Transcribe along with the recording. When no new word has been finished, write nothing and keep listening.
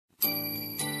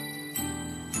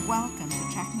Welcome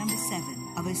to track number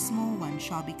 7 of A Small One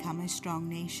Shall Become a Strong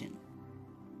Nation.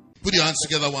 Put your hands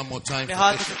together one more time. अपने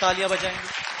हाथ से तालियां बजाएंगे.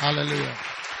 Hallelujah.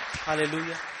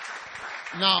 Hallelujah.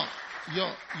 Now,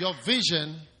 your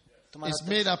vision तुम्हारा is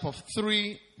made up of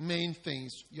 3 main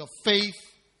things: your faith,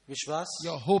 विश्वास,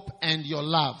 your hope, and your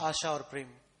love. आशा और प्रेम.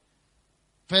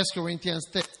 1 Corinthians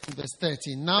 13, verse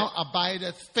 13. Now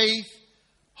abideth faith,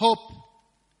 hope,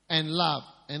 and love.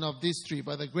 And of these 3,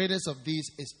 but the greatest of these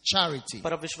is charity.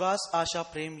 पर अब विश्वास, आशा,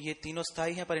 प्रेम ये तीनों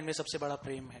स्थायी हैं, पर इनमें सबसे बड़ा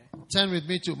प्रेम है. Turn with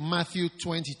me to Matthew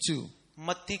 22.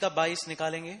 मत्ती का 22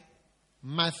 निकालेंगे.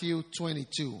 Matthew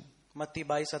 22. मत्ती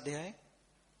 22 अध्याय.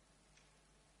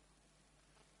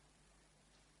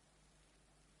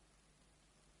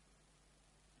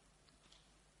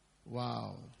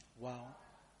 Wow. Wow.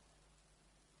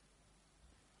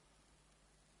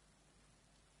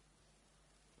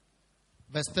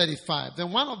 Verse 35.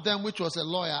 Then one of them, which was a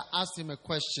lawyer, asked him a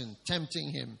question,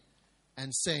 tempting him,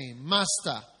 and saying,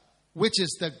 Master, which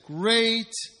is the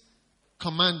great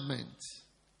commandment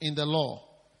in the law?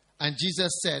 And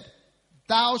Jesus said,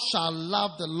 Thou shalt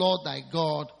love the Lord thy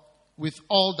God with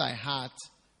all thy heart,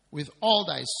 with all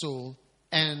thy soul,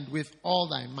 and with all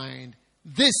thy mind.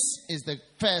 This is the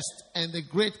first and the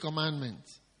great commandment.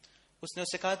 उसने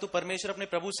उससे कहा, तू परमेश्वर अपने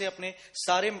प्रभु से अपने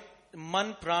सारे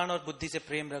मन, प्राण और बुद्धि से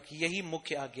प्रेम रख, यही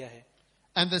मुख्य आज्ञा है.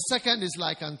 And the second is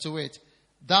like unto it,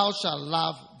 Thou shalt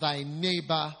love thy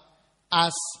neighbor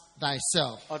as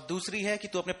thyself. और दूसरी है कि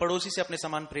तू अपने पड़ोसी से अपने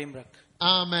समान प्रेम रख.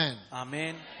 Amen.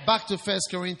 Amen. Back to 1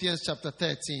 Corinthians chapter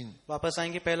 13. वापस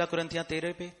आएंगे पहला कुरिन्थियों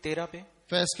 13 पे.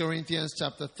 1 Corinthians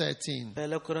chapter 13.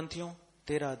 पहला कुरिन्थियों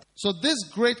 13. So this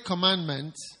great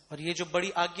commandment और ये जो बड़ी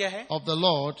आज्ञा है of the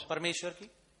Lord परमेश्वर की,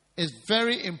 is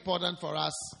very important for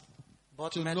us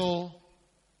बहुत to महत्व, know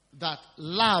that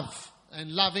love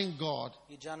and loving God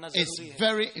ये जानना is जरूरी है.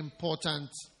 very important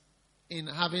in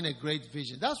having a great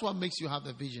vision. That's what makes you have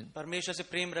a vision. परमेश्वर से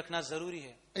प्रेम रखना जरूरी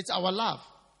है. It's our love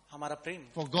हमारा प्रेम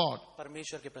for God.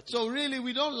 परमेश्वर के प्रति. So really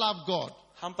we don't love God.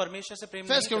 हम परमेश्वर से प्रेम 1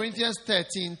 नहीं करते. Corinthians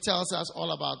 13 tells us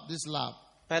all about this love.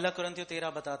 पहला कुरिन्थियों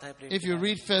 13 बताता है प्रेम. If you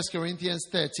read 1 Corinthians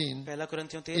 13, पहला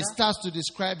कुरिन्थियों it 13 starts to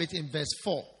describe it in verse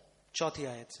 4. चौथी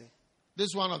आयत से. This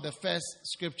is one of the first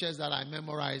scriptures that I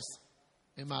memorized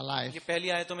in my life. ये पहली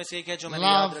आयतों में से एक है जो मैंने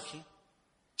Love, याद रखी.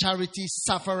 charity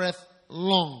suffereth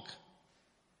long.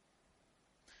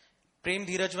 प्रेम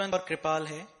धीरजवंत और कृपाल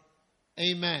है.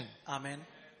 Amen. Amen.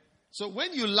 So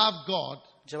when you love God,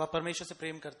 जब आप परमेश्वर से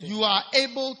प्रेम करते हैं you are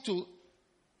able to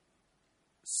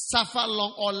suffer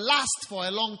long or last for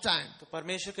a long time. तो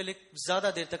परमेश्वर के लिए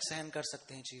ज्यादा देर तक सहन कर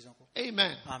सकते हैं चीजों को.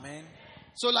 Amen. Amen.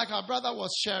 So like our brother was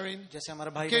sharing, जैसे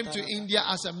हमारा भाई came बता to रहा था, India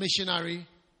as a missionary.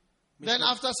 Then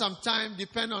after some time,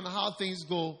 depending on how things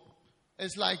go,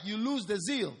 it's like you lose the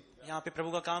zeal. यहाँ पे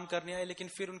प्रभु का काम करने आए, लेकिन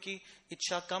फिर उनकी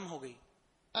इच्छा कम हो गई.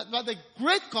 But the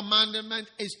great commandment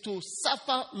is to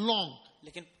suffer long.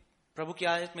 लेकिन प्रभु की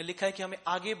आयत में लिखा है कि हमें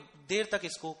आगे देर तक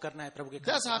इसको करना है प्रभु के काम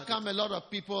That's से how आगे. come a lot of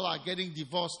people are getting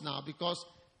divorced now, because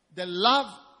the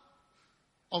love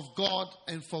of God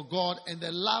and for God and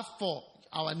the love for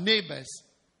our neighbors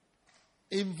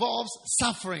involves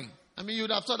suffering. I mean, you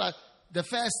would have thought that the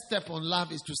first step on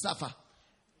love is to suffer.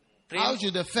 How Prem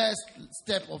should the first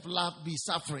step of love be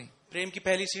suffering? प्रेम की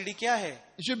पहली सीढ़ी क्या है?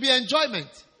 It should be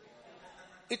enjoyment.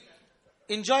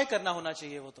 Enjoy करना होना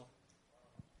चाहिए वो तो.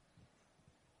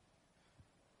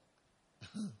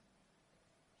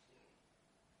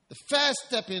 The first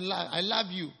step in life, I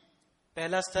love you,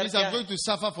 पहला स्तर means क्या I'm है? going to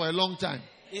suffer for a long time.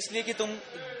 इसलिए कि तुम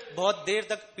बहुत देर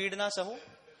तक पीड़ना सहो.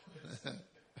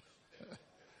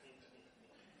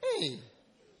 Hey,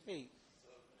 A,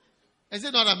 is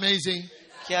it not amazing?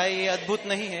 क्या ये अद्भुत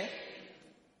नहीं है?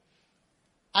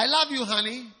 I love you,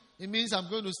 honey. It means I'm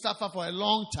going to suffer for a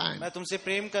long time. मैं तुमसे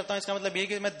प्रेम करता हूं, इसका मतलब ये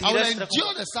कि मैं I will धीरज endure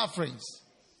रखूंगा, the sufferings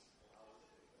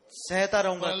सहता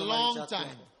रहूंगा for a long तुम्हारी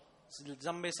time. जात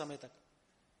लंबे समय तक.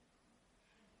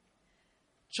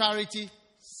 Charity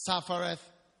suffereth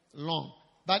long.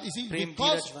 But you see, Prem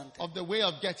because धीरजवंत है. of the way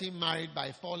of getting married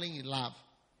by falling in love,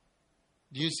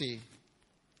 do you see?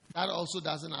 That also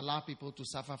doesn't allow people to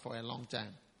suffer for a long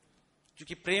time.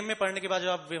 क्योंकि प्रेम में पड़ने के बाद जब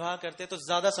आप विवाह करते हैं तो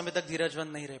ज्यादा समय तक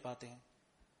धीरजवंत नहीं रह पाते हैं.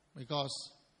 Because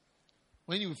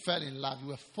when you fell in love, you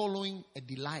were following a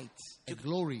delight, a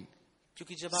glory,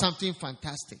 क्योंकि जब आप something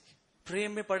fantastic.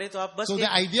 प्रेम में पड़े तो आप बस So the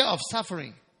एक idea of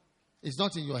suffering is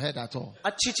not in your head at all.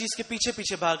 अच्छी चीज के पीछे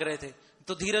पीछे भाग रहे थे,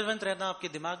 तो धीरजवंत रहना आपके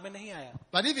दिमाग में नहीं आया.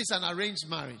 But if it's an arranged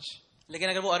marriage, लेकिन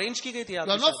अगर वो अरेंज की गई थी you are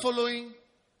आपकी not शादी, following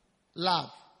love.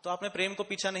 तो आपने प्रेम को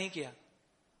पीछा नहीं किया.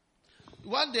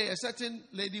 One day, a certain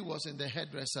lady was in the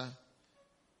hairdresser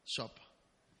shop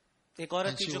एक औरत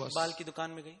And थी she जो was- बाल की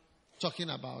दुकान में गई, talking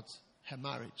about her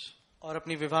marriage. और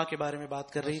अपनी विवाह के बारे में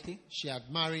बात कर रही थी. She had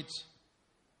married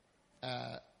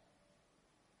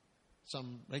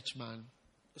some rich man,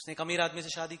 उसने एक अमीर आदमी से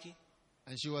शादी की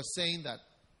and she was saying that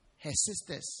her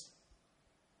sisters,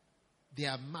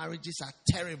 their marriages are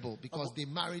terrible because they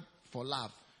married for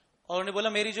love. और उन्होंने बोला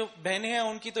मेरी जो बहनें हैं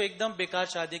उनकी तो एकदम बेकार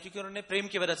शादी है क्योंकि उन्होंने प्रेम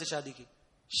की वजह से शादी की.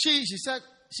 She said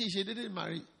she didn't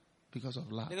marry because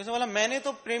of love. लेकिन उसने बोला मैंने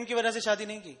तो प्रेम की वजह से शादी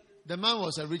नहीं की. The man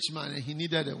was a rich man and he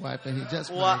needed a wife and he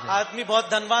just वो married her. आदमी बहुत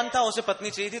धनवान था, उसे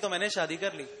पत्नी चाहिए थी तो मैंने शादी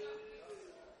कर ली.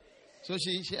 So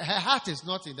her heart is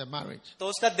not in the marriage. तो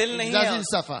उसका दिल She नहीं doesn't है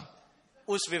suffer.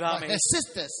 उस विवाह But में. her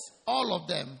sisters, all of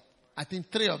them, I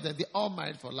think 3 of them, they all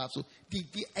married for love. So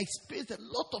they experienced a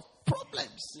lot of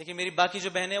problems. लेकिन मेरी बाकी जो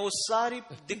बहनें हैं वो सारी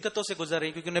दिक्कतों से गुजर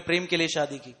रही क्योंकि उन्हें प्रेम के लिए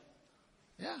शादी की.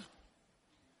 Yeah.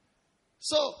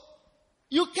 So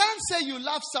you can't say you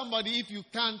love somebody if you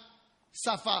can't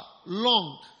suffer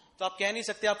long. तो आप कह नहीं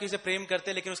सकते आप किसी से प्रेम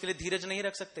करते लेकिन उसके लिए धीरज नहीं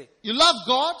रख सकते. You love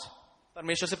God,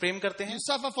 परमेश्वर से प्रेम करते हैं, you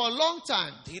suffer for a long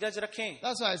time. धीरज रखें.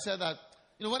 That's why I said that,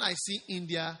 when I see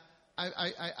India,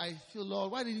 I feel,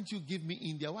 Lord, why didn't you give me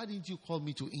India? Why didn't you call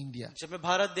me to India? जब मैं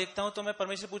भारत देखता हूं तो मैं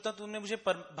परमेश्वर से पूछता हूं तुमने मुझे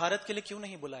भारत के लिए क्यों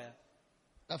नहीं बुलाया.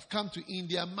 I've come to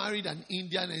India, married an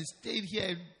Indian and stayed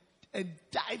here and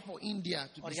died for India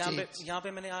to और be saved. यहाँ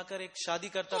पे मैंने आकर एक शादी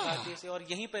करता भारतीय से और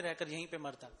यहीं पे रहकर यहीं पे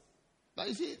मरता. But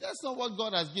you see, that's not what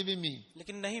God has given me.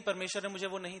 लेकिन नहीं, परमेश्वर ने मुझे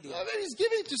वो नहीं दिया. I mean, He's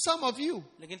giving it to some of you.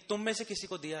 लेकिन तुम में से किसी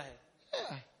को दिया है.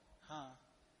 Yeah. हाँ.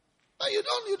 But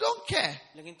you don't care.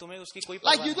 लेकिन तुम्हें उसकी कोई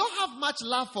Like परवाह you नहीं. don't have much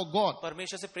love for God.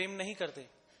 परमेश्वर से प्रेम नहीं करते.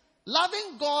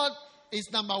 Loving God is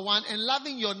number 1 and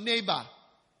loving your neighbor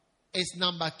is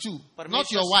number 2. Not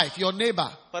your wife, your neighbor.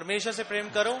 परमेश्वर से प्रेम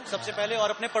करो सबसे पहले और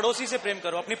अपने पड़ोसी से प्रेम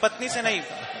करो, अपनी पत्नी से नहीं,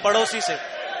 पड़ोसी से.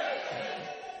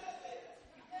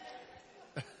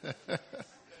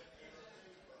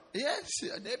 Yes,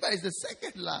 your neighbor is the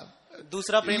second love.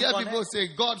 दूसरा You प्रेम hear कौन people है? say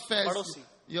God first, पड़ोसी.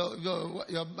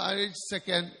 your marriage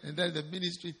second, and then the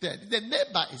ministry third. The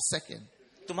neighbor is second.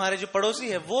 तुम्हारे जो पड़ोसी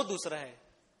है वो दूसरा है.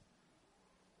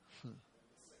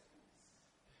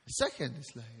 Second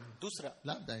is like दूसरा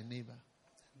love thy neighbor.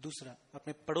 दूसरा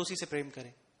अपने पड़ोसी से प्रेम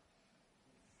करें.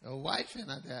 Your wife and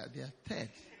they are third.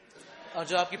 और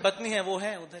जो आपकी पत्नी है वो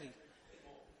है उधर ही.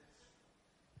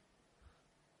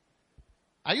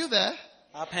 Are you there?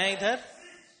 आप हैं इधर.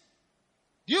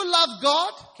 Do you love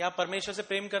God? क्या आप परमेश्वर से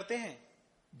प्रेम करते हैं?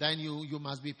 Then you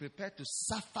must be prepared to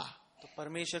suffer तो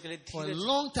परमेश्वर के लिए for a Dheeraj,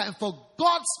 long time for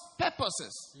God's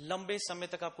purposes. लंबे समय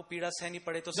तक आपको पीड़ा सहनी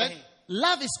पड़े तो Then सही.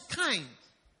 love is kind.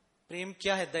 प्रेम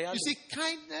क्या है? You दयालु. see,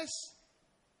 kindness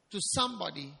to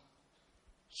somebody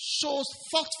shows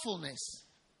thoughtfulness.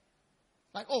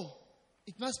 Like, oh,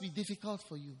 it must be difficult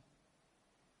for you.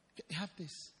 Have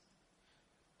this.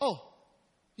 Oh,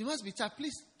 you must be tough.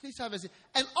 Please have a seat.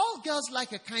 And all girls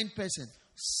like a kind person.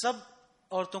 सब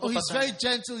औरतों को Oh, he's पसंद very है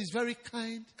gentle. He's very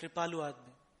kind. कृपालु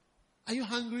आदमी. Are you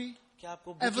hungry? क्या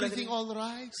आपको भूख लग रही Everything है? all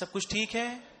right? सब कुछ ठीक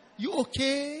है? You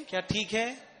okay? क्या ठीक है?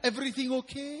 Everything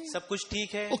okay? सब कुछ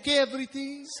ठीक है? Okay,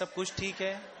 everything? सब कुछ ठीक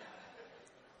है?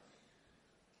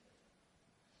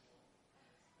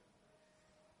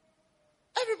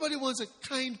 Everybody wants a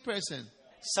kind person.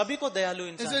 सभी को दयालु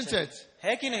इंसान Isn't चाहिए. it?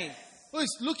 है कि नहीं? Who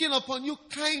is looking upon you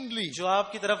kindly. जो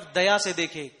आपकी तरफ दया से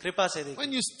देखे, कृपा से देखे.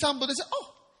 When you stumble, they say,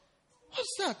 oh,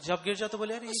 what's that? जब गिर जाओ तो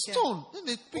बोले यार A ये क्या है? stone. Then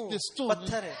they pick the stone.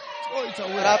 पत्थर है. Throw it और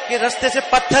away. आपके रास्ते से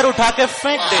पत्थर उठा के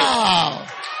फेंक दे. Wow.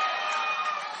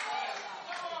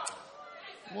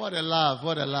 What a love.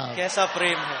 What a love. कैसा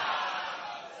प्रेम है.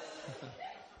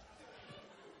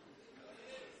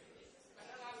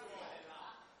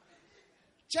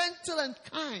 Gentle and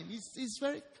kind. He's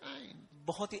very kind.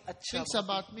 बहुत ही अच्छा, Thinks बहुत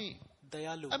about me. ही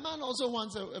दयालु. A man also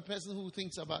wants a person who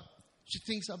thinks about, she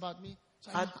thinks about me.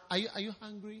 So are you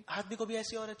hungry? आदमी को भी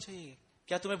ऐसी औरत चाहिए.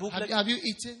 क्या तुम्हें भूख Have, लगी? have you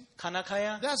eaten? खाना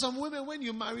खाया? There are some women, when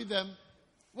you marry them,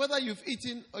 whether you've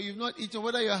eaten or you've not eaten,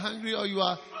 whether you're hungry or you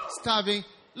are starving,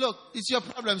 look, it's your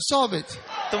problem. Solve it.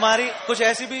 तुम्हारी कुछ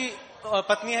ऐसी भी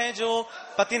पत्नी है जो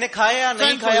पति ने खाया या नहीं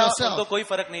Fend for खाया yourself. उनको कोई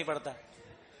फर्क नहीं पड़ता.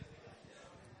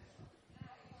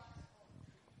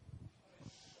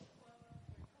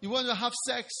 You want to have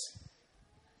sex?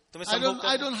 तुम्हें I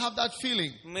संभोग don't have that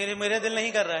feeling. मेरे दिल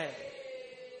नहीं कर रहा है.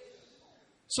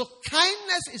 So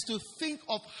kindness is to think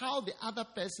of how the other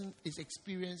person is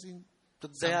experiencing तो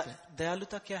something.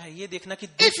 दयालुता क्या है? ये देखना कि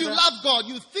If you दूसरा, love God,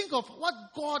 you think of what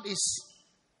God is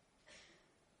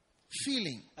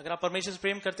feeling. अगर आप परमेश्वर से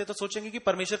प्रेम करते तो सोचेंगे कि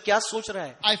परमेश्वर क्या सोच रहा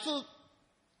है. I feel,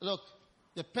 look,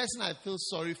 the person I feel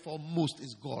sorry for most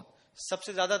is God.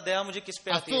 सबसे ज्यादा दया मुझे किस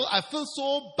पे आती है? I feel so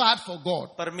bad for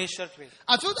God. परमेश्वर पे।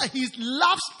 I feel that he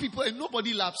loves people and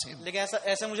nobody loves him. लेकिन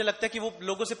ऐसा मुझे लगता है कि वो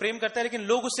लोगों से प्रेम करता है लेकिन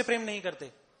लोग उससे प्रेम नहीं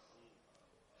करते।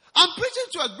 I'm preaching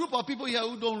to a group of people here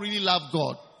who don't really love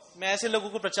God. मैं ऐसे लोगों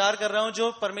को प्रचार कर रहा हूँ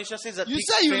जो परमेश्वर से You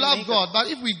say you love God, but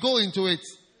if we go into it,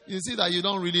 you see that you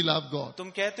don't really love God. तुम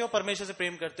कहते हो परमेश्वर से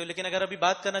प्रेम करते हो लेकिन अगर अभी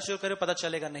बात करना शुरू करो पता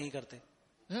चलेगा नहीं करते।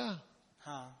 Yeah.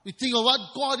 हाँ, We think of what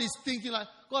God is thinking like,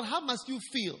 God, how must you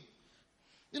feel?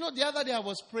 You know, the other day I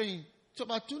was praying. So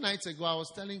about 2 nights ago, I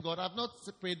was telling God, I've not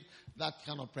prayed that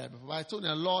kind of prayer before. But I told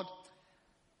the Lord,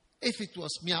 if it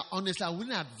was me, honestly, I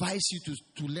wouldn't advise you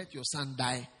to let your son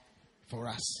die for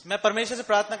us. मैं परमेश्वर से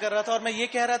प्रार्थना कर रहा था और मैं ये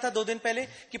कह रहा था 2 दिन पहले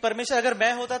कि परमेश्वर अगर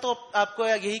मैं होता तो आपको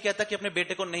यही कहता कि अपने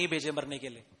बेटे को नहीं भेजे मरने के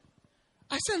लिए।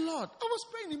 I said, Lord, I was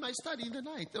praying in my study in the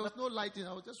night. There was no light in.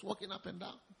 I was just walking up and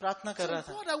down. प्रार्थना कर रहा I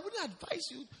said, था। Lord, I wouldn't advise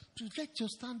you to let your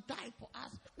son die for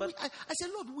us. I said,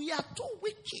 Lord, we are too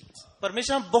wicked.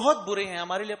 परमेश्वर हम बहुत बुरे हैं,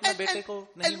 हमारे लिए अपने And, बेटे को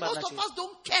नहीं and मारना most of चाहिए us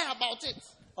don't care about it.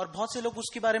 और बहुत से लोग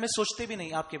उसके बारे में सोचते भी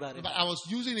नहीं आपके बारे में। But I was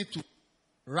using it to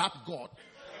rap God.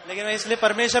 लेकिन मैं इसलिए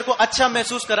परमेश्वर को अच्छा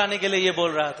महसूस कराने के लिए ये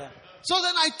बोल रहा था। So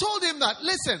then I told him that,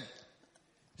 listen,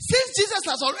 since Jesus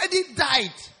has already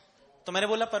died तो मैंने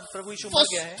बोला प्रभु यीशु मर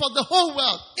गया है, for the whole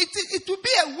world, it would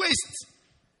be a waste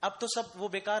अब तो सब वो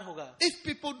बेकार होगा if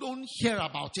people don't hear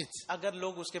about it अगर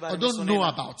लोग उसके or बारे में don't सुने know ना,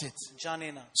 about it.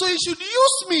 जाने ना। So you should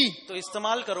use me तो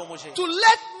इस्तेमाल करो मुझे to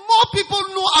let more people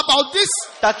know about this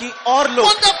ताकि और लोग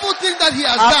wonderful thing that he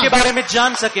has आपके done. बारे में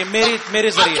जान सके मेरे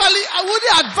जरिए। Actually, I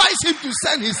wouldn't advise him to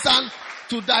send his son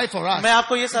to die for us. मैं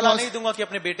आपको ये सलाह नहीं Because दूंगा कि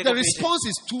अपने बेटे the को भेजें, response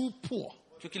is too poor.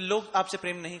 क्योंकि लोग आपसे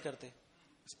प्रेम नहीं करते,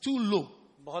 It's too low.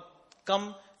 बहुत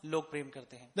कम लोग प्रेम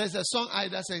करते हैं। There's a song I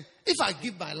that says, if I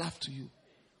give my life to you,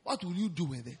 what will you do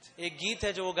with it? एक गीत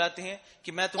है जो वो गाते हैं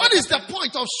कि मैं What is the तुम्हें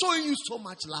point of showing you so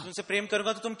much love तुमसे प्रेम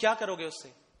करूंगा तो तुम क्या करोगे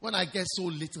उससे, when I get so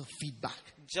little feedback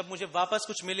जब मुझे वापस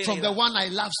कुछ मिले from नहीं the रहा। one I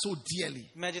love so dearly?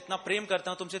 मैं जितना प्रेम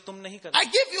करता हूँ तुमसे तुम नहीं करते। I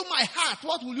give you my heart.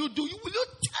 What will you do? Will you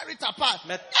tear it apart?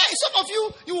 मैं- Hey, some of you,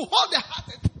 you will hold the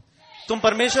heart. तुम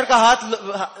परमेश्वर का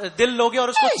हाथ दिल लोगे और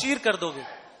उसको चीर कर दोगे।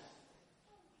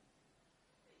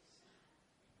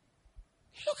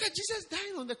 Look at Jesus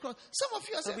dying on the cross. Some of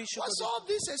you are saying, Abhi, what's Shukr. all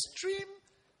this extreme?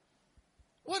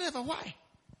 Whatever, why?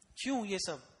 क्यों ये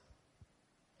सब?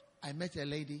 I met a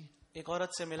lady. एक औरत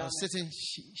से I मिला was मैं। sitting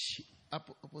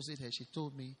opposite her. She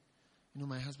told me, you know,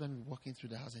 my husband was walking through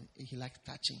the house and he liked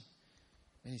touching.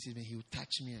 When he sees me, he would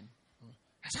touch me. And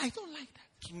I said, I don't like that.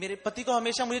 कि मेरे पति को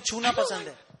हमेशा मुझे छूना पसंद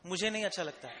है, मुझे नहीं अच्छा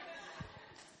लगता,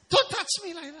 Don't touch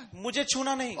me like that. मुझे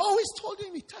छूना नहीं, Always told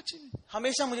him he touching me.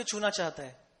 हमेशा मुझे छूना चाहता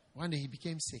है। One day he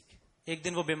became sick. एक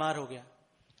दिन वो बीमार हो गया,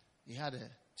 He had a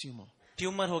tumor.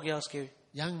 Tumour हो गया उसके,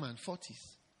 Young man, 40s.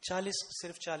 40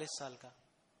 सिर्फ 40 साल का,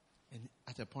 And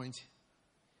at a point,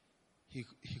 he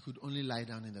could only lie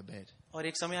down in the bed. और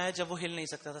एक समय आया जब वो हिल नहीं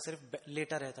सकता था, सिर्फ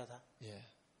लेटा रहता था। Yeah.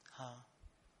 हाँ,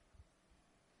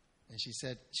 And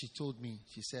she told me,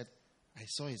 she said, I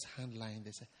saw his hand lying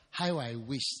there. Said, how I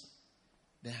wish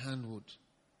the hand would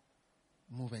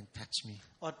move and touch me.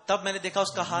 और तब मैंने देखा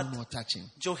उसका No हाथ more touching.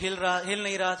 जो हिल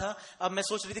नहीं रहा था। अब मैं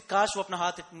सोच रही थी काश वो अपना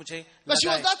हाथ मुझे But she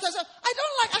was लगाए, that person. I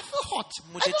don't like, I feel hot.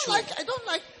 मुझे छू। I don't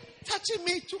like touching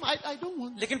me too much. I don't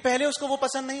want. लेकिन पहले उसको वो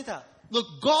पसंद नहीं था। Look,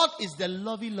 God is the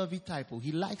lovey type.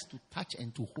 He likes to touch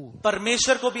and to hold.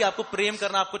 परमेश्वर को भी आपको प्रेम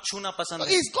करना, आपको छूना पसंद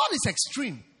है। God is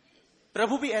extreme.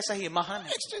 प्रभु भी ऐसा ही है, महान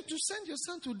है। Extreme to send your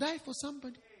son to die for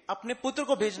somebody. अपने पुत्र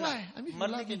को भेजना, Why? I mean, if you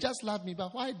मरने love के me, लिए, just love me.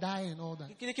 But why die and all that?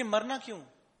 क्योंकि देखिए मरना क्यों,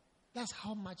 That's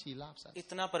how much he loves us.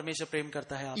 इतना परमेश्वर प्रेम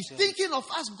करता है He's आपसे। thinking of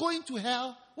us going to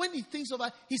hell. When he thinks of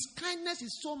us, his kindness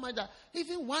is so much that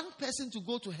even one person to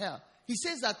go to hell, he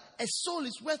says that a soul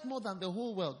is worth more than the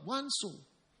whole world. One soul.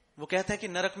 वो कहता है कि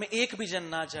नरक में एक भी जन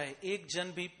ना जाए, एक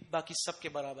जन भी बाकी सबके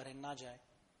बराबर है, ना जाए।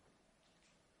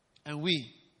 And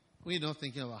we're not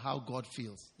thinking about how God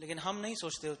feels. लेकिन हम नहीं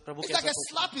सोचते प्रभु It's कैसा like a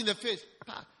सोचता है। slap in the face.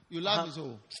 Ah, you love me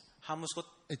so. हम उसको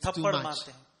It's too थप्पड़ much.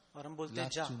 मारते हैं और हम बोलते हैं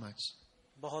Love जा, too much.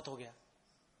 बहुत हो गया।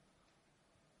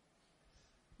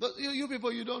 But you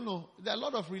people, you don't know. There are a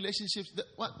lot of relationships.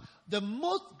 The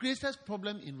most greatest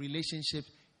problem in relationships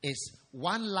is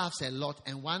one laughs a lot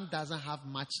and one doesn't have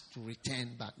much to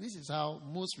return back. This is how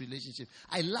most relationships.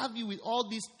 I love you with all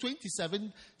these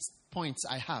 27 points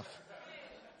I have.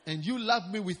 And you love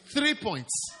me with 3 points.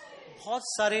 बहुत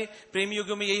सारे प्रेम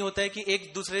युगों में यही होता है कि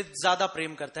एक दूसरे ज्यादा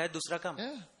प्रेम करता है, दूसरा कम।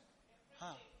 Yeah.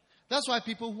 हाँ, That's why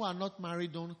people who are not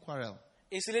married don't quarrel.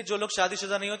 इसलिए जो लोग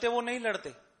शादीशुदा नहीं होते वो नहीं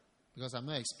लड़ते, Because I'm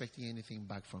not expecting anything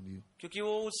back from you. क्योंकि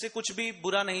वो उससे कुछ भी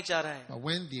बुरा नहीं चाह रहा है। But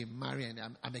when they marry and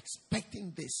I'm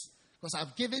expecting this, because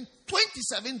I've given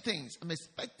 27 things, I'm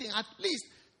expecting at least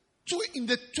in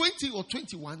the 20 or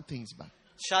 21 things back.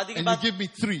 शादी के And you बाद give me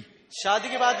 3. शादी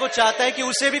के बाद वो चाहता है कि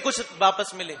उसे भी कुछ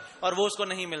वापस मिले और वो उसको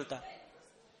नहीं मिलता.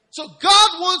 So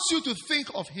God wants you to think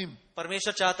of Him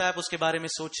परमेश्वर चाहता है आप उसके बारे में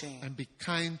सोचें and be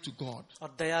kind to God.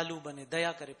 और दयालु बने,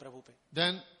 दया करे प्रभु पे.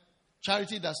 Then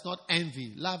charity does not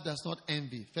envy. Love does not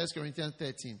envy. 1 Corinthians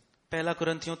 13. पहला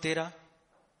कुरिन्थियों 13.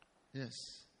 Yes.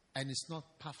 And it's not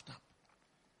puffed up.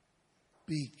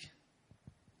 Big.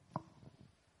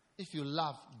 If you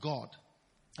love God,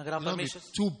 अगर आप you don't be परमेश्वर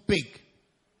too big.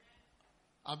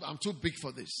 I'm too big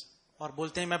for this. और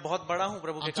बोलते हैं मैं बहुत बड़ा हूँ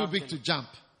प्रभु के I'm too काम big के to लिए. jump.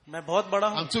 मैं बहुत बड़ा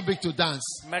हूँ, I'm too big to dance.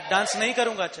 मैं डांस नहीं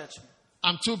करूंगा चर्च में.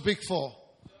 I'm too big for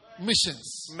missions.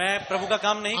 मैं प्रभु का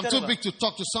काम नहीं I'm too करूंगा. big to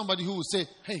talk to somebody who will say,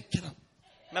 hey, get up.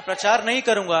 मैं प्रचार नहीं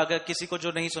करूंगा अगर किसी को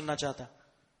जो नहीं सुनना चाहता.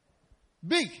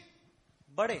 Big.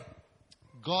 बड़े.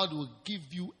 God will give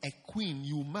you a queen.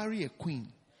 You marry a queen.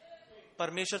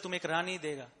 परमेश्वर तुम्हें एक रानी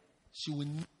देगा She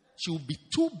will be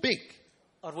too big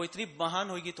और वो इतनी महान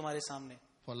होगी तुम्हारे सामने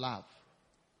for love.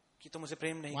 कि तुम उसे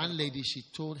प्रेम नहीं One करोगे. lady, she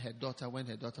told her daughter when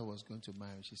her daughter was going to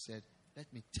marry, she said,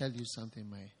 let me tell you something,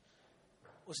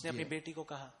 उसने अपनी बेटी को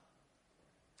कहा,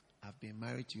 I've been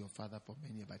married to your father for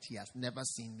many years, but he has never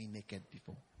seen me naked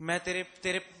before. मैं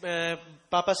तेरे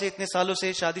पापा से इतने सालों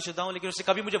से शादीशुदा हूं लेकिन उसने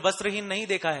कभी मुझे वस्त्रहीन नहीं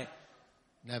देखा है.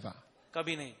 Never.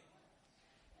 कभी नहीं.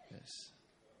 Yes.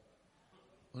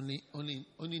 Only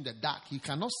in the dark. He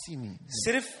cannot see me.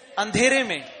 सिर्फ अंधेरे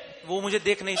में वो मुझे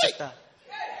देख नहीं सकता.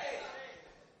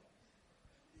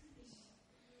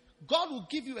 God will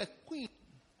give you a queen.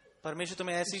 परमेश्वर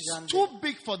तुम्हें ऐसी जान Too they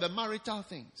big for the marital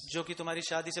things. जो कि तुम्हारी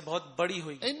शादी से बहुत बड़ी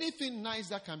होगी Anything nice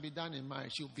that can be done in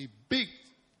marriage, she'll be big.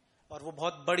 और वो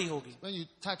बहुत बड़ी होगी. When you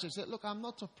touch her, say, look, I'm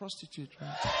not a prostitute.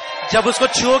 Right? जब उसको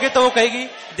छुओगे तो वो कहेगी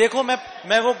देखो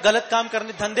मैं वो गलत काम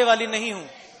करने धंधे वाली नहीं हूं.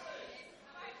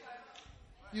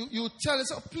 You tell her,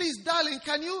 so, please, darling,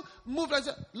 can you move? I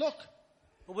say, look,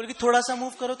 वो बोलेगी थोड़ा सा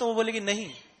मूव करो तो वो बोलेगी नहीं,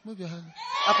 move your hand.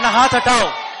 अपना हाथ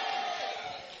हटाओ.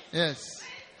 Yes.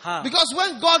 हाँ, Because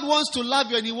when God wants to love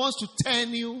you and He wants to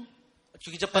turn you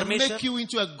क्योंकि जब and make परमेश्वर you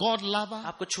into a God lover,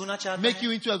 आपको छूना चाहता make है,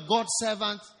 you into a God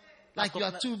servant, like आपको you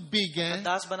are अपना- too big,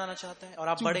 दास बनाना चाहता है और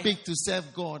आप too बड़े हैं, big to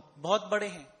serve God, बहुत बड़े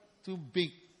हैं too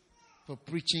big for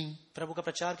preaching, प्रभु का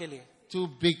प्रचार के लिए, too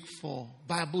big for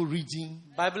Bible reading,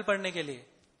 Bible पढ़ने के लिए.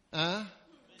 huh?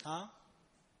 हाँ,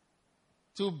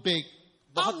 Too big.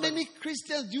 How बहुत many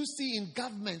Christians do you see in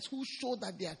governments who show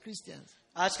that they are Christians?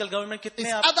 आजकल गवर्नमेंट It's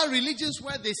कितने आप other religions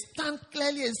where they stand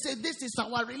clearly and say, this is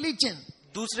our religion.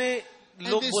 दूसरे And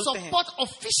लोग they बोलते हैं, support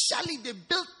officially. They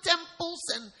build temples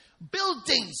and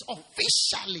buildings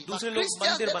officially. But दूसरे लोग Christians, they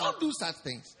मंदिर don't बनाते do such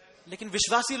things. लेकिन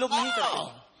विश्वासी लोग नहीं Oh.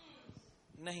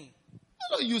 करते. नहीं,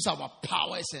 We don't use our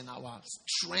powers and our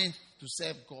strength to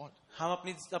serve God. हम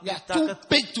अपनी We are too ताकत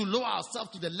big to lower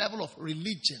ourselves to the level of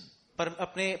religion.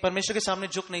 अपने परमेश्वर के सामने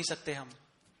झुक नहीं सकते हम.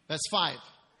 Verse 5.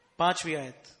 5वीं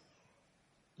आयत,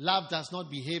 Love does not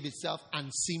behave itself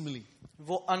unseemly.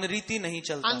 वो अनरीति नहीं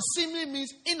चलता. Unseemly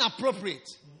means inappropriate.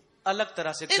 अलग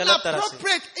तरह से, गलत तरह से.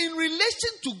 Inappropriate in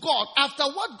relation to God. After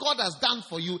what God has done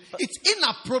for you, it's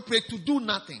inappropriate to do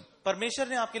nothing. परमेश्वर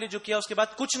ने आपके लिए जो किया उसके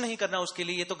बाद कुछ नहीं करना उसके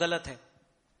लिए, ये तो गलत है.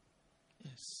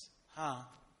 Yes. हाँ,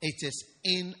 It is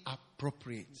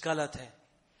inappropriate. गलत है.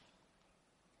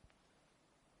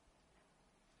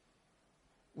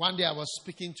 One day I was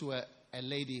speaking to a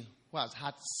lady who has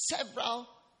had several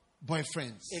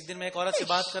boyfriends. एक दिन मैं एक औरत से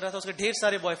बात कर रहा था, उसके ढेर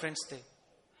सारे बॉयफ्रेंड्स थे,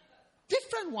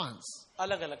 Different ones.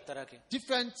 अलग अलग तरह के,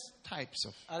 Different types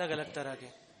of. अलग अलग तरह के.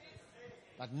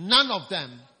 But none of them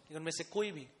लेकिन उनमें से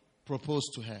कोई भी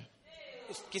proposed to her.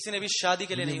 किसी ने भी शादी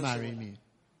के लिए Will you नहीं उससे marry बोला me?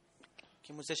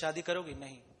 कि मुझसे शादी करोगी.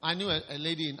 नहीं. I knew a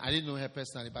lady, I didn't know her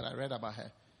personally, but I read about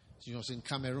her. She was in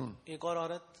Cameroon. एक और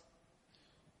औरत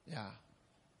Yeah.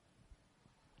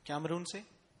 कैमरून से,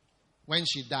 When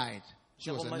she died, she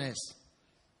जब was वो a मर- nurse.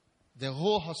 The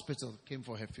whole hospital came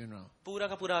for her funeral. पूरा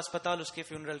का पूरा अस्पताल उसके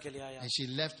फ्यूनरल के लिए आया And she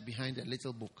left behind a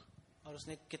little book. और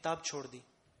उसने एक किताब छोड़ दी.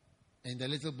 And the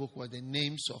little book were the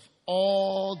names of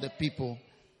all the people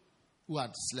who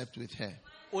had slept with her.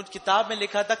 उस किताब में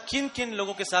लिखा था किन किन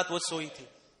लोगों के साथ वो सोई थी,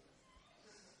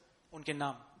 उनके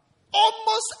नाम.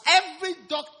 Almost every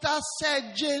doctor,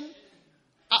 surgeon,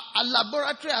 a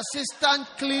laboratory assistant,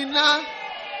 cleaner,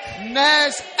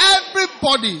 nurse,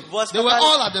 everybody, वो they were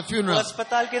all at the वो funeral.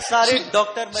 अस्पताल के सारे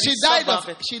डॉक्टर मरीज She सब died वहां of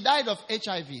पे थे. she died of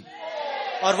HIV.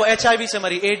 और वो HIV से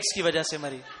मरी, एड्स की वजह से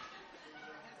मरी.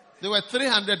 There were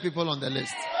 300 people on the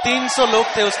list. 300 लोग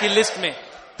थे उसकी लिस्ट में,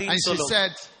 And 300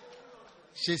 लोग.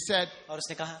 she said, और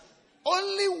उसने कहा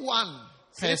only one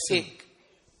सिर्फ person, एक,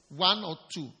 one or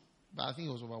two, but I think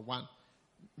it was over one,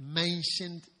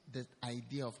 mentioned the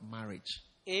idea of marriage.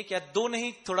 एक या दो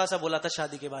नहीं थोड़ा सा बोला था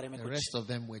शादी के बारे में The कुछ, rest of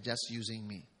them were just using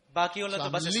me. बाकी उन्होंने So तो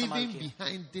I'm बस इस्तेमाल leaving किया.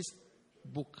 behind this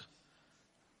book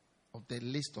of the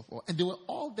list of all, and they were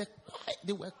all the quiet.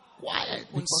 They were quiet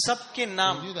उन because सब के they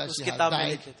नाम knew that उस she had किताब में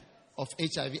died लिखे थे of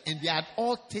HIV, and they had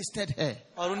all tasted her.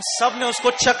 और उन सब ने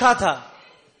उसको चखा था.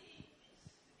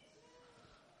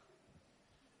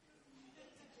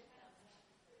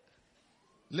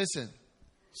 Listen,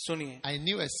 सुनिए, I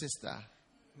knew a sister.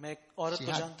 मैं एक औरत She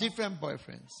को had जानता हूँ, different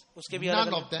boyfriends. उसके भी None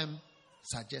अलग-अलग- of them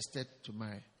suggested to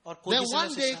marry. और कोई Then किसी one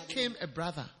में से day शादी came a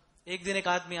brother, नहीं. एक दिन एक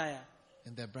आदमी आया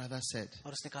and the brother said,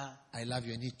 और उसने कहा, I love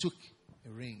you. And he took a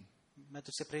ring मैं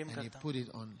तुझसे प्रेम and he करता हूँ, put it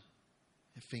on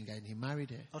her finger, and he married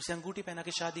her. और उसे अंगूठी पहना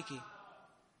के शादी की.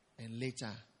 And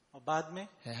later, और बाद में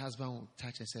her husband would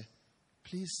touch her and say,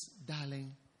 please,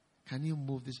 darling, can you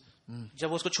move this? जब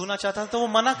वो उसको छूना चाहता था तो वो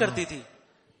मना करती थी.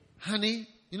 Honey,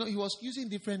 you know, he was using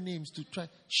different names to try.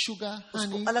 Sugar,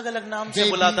 उसको honey, अलग अलग नाम से baby,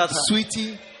 बुलाता था.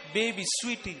 sweetie. Baby,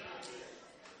 Sweety,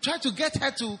 Try to get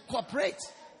her to cooperate.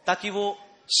 ताकि वो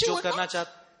She जो would करना not.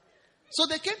 चाहता. So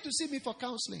they came to see me for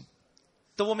counseling.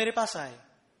 तो वो मेरे पास आए.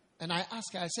 And I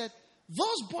asked her, I said,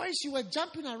 those boys you were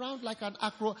jumping around like an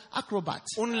acrobat.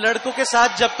 उन लड़कों के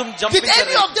साथ जब तुम Did जंपिंग कर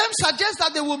any रहे of them suggest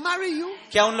that they will marry you?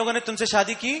 क्या उन लोगों ने तुमसे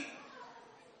शादी की?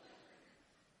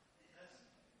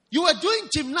 You were doing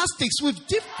gymnastics with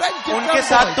different उनके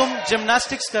साथ boys. तुम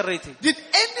जिम्नास्टिक्स कर रही थी. Did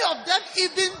any of them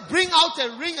even bring out a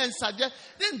ring and suggest?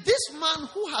 Then this man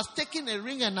who has taken a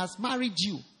ring and has married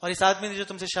you, और इस आदमी ने जो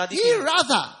तुमसे शादी he की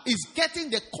rather is getting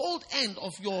the cold end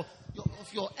of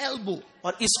your elbow.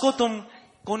 और इसको तुम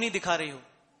कोनी दिखा रही हो.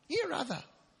 He rather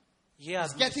ये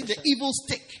is आदमी getting the तुमसे evil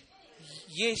stick.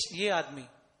 ये आदमी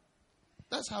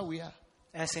That's how we are.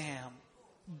 ऐसे हैं हम.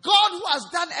 God who has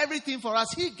done everything for us,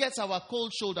 he gets our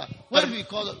cold shoulder. When we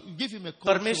give him a cold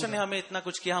परमेश्वर ने shoulder. हमें इतना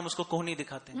कुछ किया, हम उसको कोहनी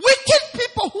दिखाते हैं. Wicked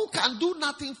people who can do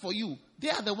nothing for you, they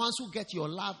are the ones who get your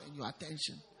love and your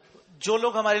attention. जो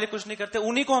लोग हमारे लिए कुछ नहीं करते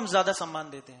उन्हीं को हम ज्यादा सम्मान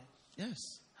देते हैं.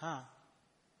 Yes. हाँ,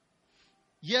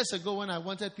 Years ago, when I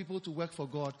wanted people to work for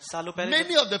God, सालों पहले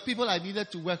many of the people I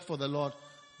needed to work for the Lord,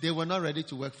 they were not ready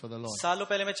to work for the Lord. सालों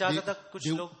पहले मैं चाहता था कुछ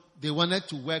लोग They wanted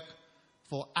to work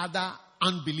for other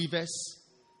unbelievers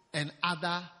and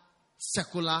other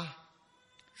secular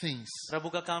things. प्रभु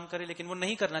का काम करे, लेकिन वो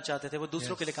नहीं करना चाहते थे, वो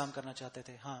दूसरों Yes. के लिए काम करना चाहते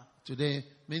थे. हाँ, Today,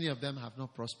 many of them have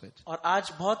not prospered. और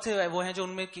आज बहुत से वो हैं जो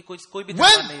उनमें की कोई भी धर्म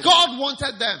When नहीं. God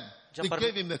wanted them, जब they पर-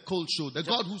 gave him the cold shoulder, the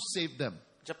God who saved them.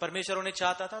 जब परमेश्वर उन्हें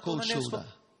चाहता था तो Cold उन्होंने उसको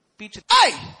shoulder. पीछे.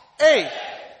 Hey,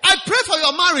 A, I pray for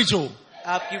your marriage, oh.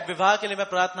 आपकी विवाह के लिए मैं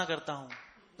प्रार्थना करता हूँ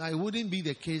That it wouldn't be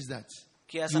the case that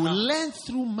कि ऐसा you ना हो. learn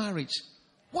through marriage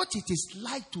what it is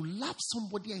like to love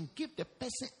somebody and give the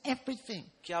person everything.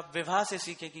 कि आप विवाह से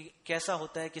सीखें कि कैसा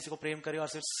होता है किसी को प्रेम करे और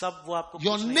सिर्फ सब वो आपको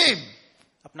Your कुछ नहीं. name,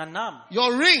 अपना नाम,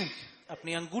 your ring,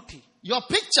 अपनी अंगूठी, your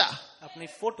picture, अपनी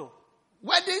फोटो,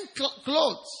 wedding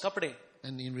clothes, कपड़े,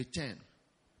 and in return,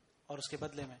 और उसके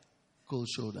बदले में cold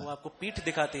वो shoulder. आपको पीठ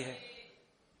दिखाती है.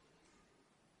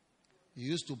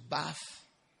 You used to bath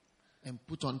and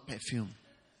put on perfume.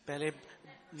 पहले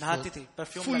नहाती थी,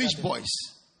 परफ्यूम Foolish लगाती थी.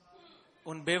 boys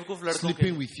उन बेवकूफ लड़कों के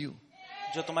sleeping लिए, with you.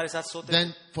 जो तुम्हारे साथ सोते थे.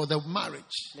 Then for the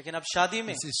marriage, लेकिन अब शादी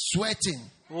में this is sweating.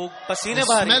 वो The पसीने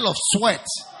बहा रही smell है, of sweat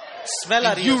smell uh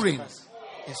and रही है उसके urine pass,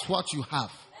 is what you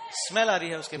have smell आ रही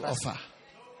है उसके to pass. offer.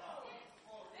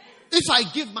 If I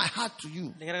give my heart to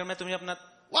you, लेकिन अगर मैं तुम्हें अपना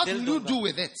what दिल will you दूंगा, do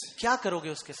with it? क्या करोगे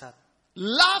उसके साथ?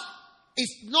 Love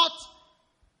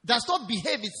does not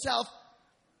behave itself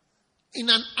in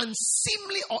an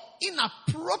unseemly or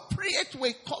inappropriate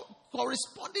way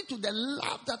corresponding to the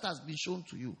love that has been shown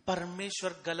to you.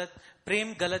 परमेश्वर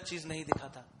प्रेम गलत चीज नहीं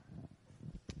दिखाता.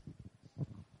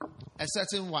 A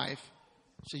certain wife,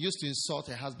 she used to insult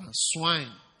her husband,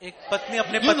 swine. एक पत्नी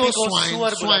अपने You पति know को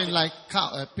सुअर swine बुलाती. like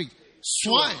cow, pig.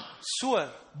 Swine, सुअर,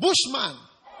 bushman,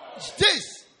 this,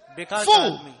 बेकार का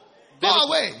fool, आदमी, go बेवकूफ,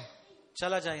 away.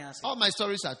 चला जाए यहाँ से. All my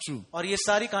stories are true. और ये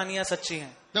सारी कहानियां सच्ची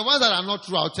हैं. The ones that are not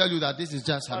true, I'll tell you that this is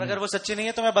just और happening. अगर वो सच्ची नहीं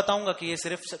है तो मैं बताऊंगा कि ये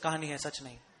सिर्फ कहानी है, सच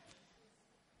नहीं.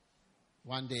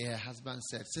 One day her husband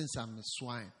said, since I'm a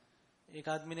swine, एक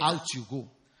आदमी ने कहा out you go.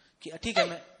 कि ठीक है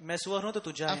मैं सुअर हूं तो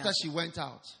तू जा After यहाँ she से. went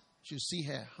out, you see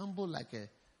her humble like a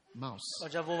mouse. और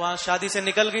जब वो वहां शादी से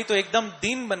निकल गई तो एकदम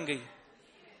दीन बन गई.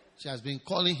 She has been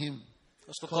calling him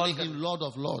उसको Lord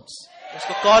of Lords,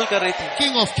 कॉल कर रही थी,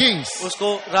 King of Kings,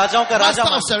 उसको राजाओं का राजा Master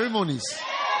of मान, Ceremonies.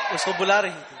 उसको बुला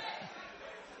रही थी.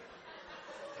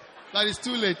 But it's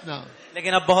too late now.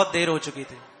 लेकिन अब बहुत देर हो चुकी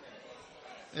थी.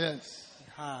 Yes.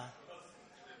 हाँ,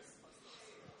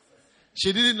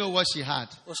 She didn't know what she had.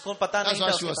 उसको पता नहीं That's था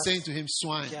why she उसके was pass saying to him,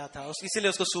 swine, क्या था. इसीलिए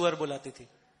उसको सुअर बुलाती थी.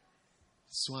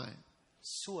 swine.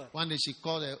 सुअर। One day she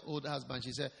called her old husband.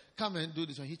 She said, "Come and do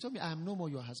this one." He told me, "I am no more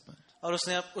your husband. और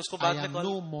उसने उसको I बाद am में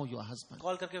no more your husband.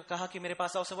 Call करके कहा कि मेरे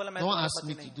पास आओ। उसने बोला मैं Don't तुम्हारा ask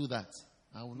me पति to नहीं, do that.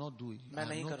 I will not do it. I मैं am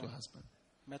नहीं not your करूंगा। husband."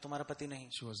 मैं तुम्हारा पति नहीं।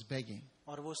 She was begging.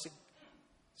 और वो उससे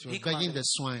She was भीख begging मांग the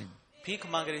swine. भीख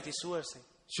मांग रही थी सुअर से,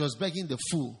 She was begging the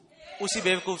fool. उसी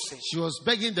बेवकूफ से, She was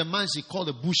begging the man she called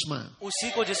a bushman.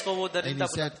 उसी को जिसको वो And he दरिंदा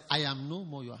said, "I am no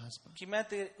more your husband. कि मैं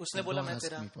उसने And बोला don't मैं ask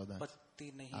तेरा me for that.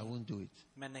 पति नहीं I हूं, won't do it."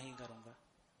 मैं नहीं करूंगा।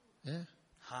 Yeah.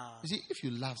 हाँ, You see, if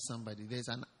you love somebody, there's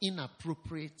an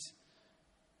inappropriate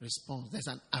response. There's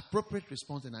an appropriate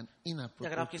response and an अगर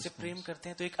inappropriate आप किसी प्रेम response. करते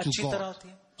हैं तो एक To अच्छी तरह God. होती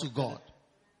है, To God.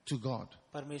 To God.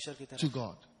 परमेश्वर की To तरह,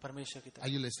 God. परमेश्वर की Are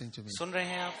तरह। you listening to me? सुन रहे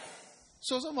हैं आप?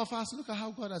 So some of us, look at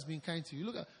how God has been kind to you.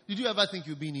 Look at, did you ever think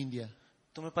you'd be in India?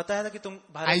 तुम्हें पता है था कि तुम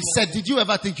भारत I में said, did you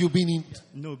ever think you'd been in?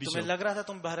 No, तुम्हें Bishop. लग रहा था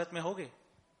तुम भारत में होगे?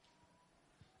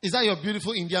 Is that your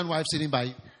beautiful Indian wife sitting by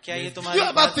you? क्या ये Did तुम्हारी you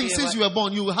ever भारतीय think since वा- you were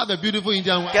born you will have a beautiful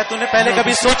Indian wife? क्या तूने पहले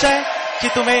कभी सोचा है कि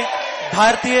तुम्हें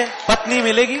भारतीय पत्नी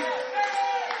मिलेगी?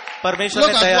 परमेश्वर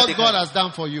Look ने at दया what God दिखाई। has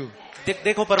done for you.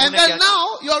 देखो प्रभु And ने क्या then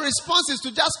now your response is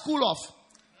to just cool off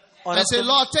और and अब say, तुम-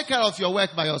 Lord, take care of your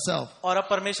work by yourself. और अब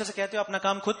परमेश्वर से कहते हो अपना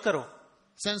काम खुद करो।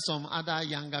 Send some other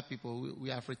younger people. We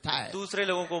have retired. दूसरे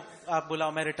लोगों को आप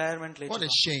बुलाओ, मैं रिटायरमेंट ले What चुका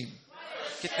a shame.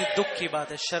 हूं। कितनी दुख की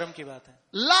बात है, शर्म की बात है।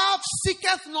 Love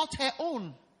seeketh not her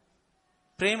own.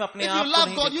 प्रेम अपने If आप you को love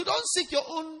नहीं God, देखता, you don't seek your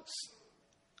own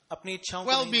अपनी इच्छाओं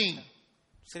को नहीं well-being.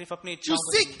 देखता, सिर्फ अपनी You इच्छाओं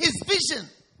को seek नहीं His vision.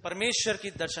 देखता। परमेश्वर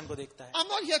की दर्शन को देखता है। I'm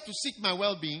not here to seek my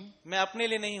well-being. मैं अपने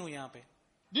लिए नहीं हूँ यहाँ पे।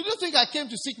 Did you think I came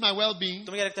to seek my well-being?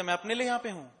 तुम्हें क्या लगता है मैं अपने लिए यहाँ पे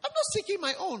हूँ? I'm not seeking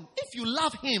my own. If you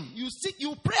love Him,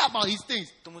 you pray about His things.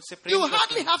 तुम मुझसे You प्रेम करते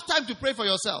hardly हो have time to pray for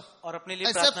yourself, और अपने लिए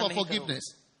except प्रार्थना for नहीं करोगे।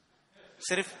 forgiveness.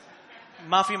 सिर्फ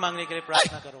माफी मांगने के लिए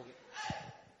प्रार्थना करोगे।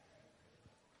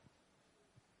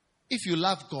 If you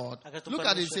love God, अगर तुम look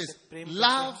at it. It परमेश्वर says, से प्रेम करते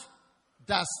love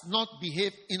does not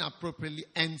behave inappropriately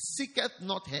and seeketh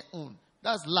not her own.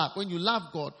 That's love. When you love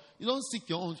God, you don't seek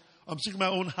your own. I'm seeking my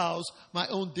own house, my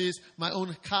own this, my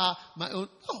own car, my own.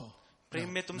 No. प्रेम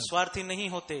में तुम स्वार्थी नहीं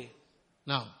होते।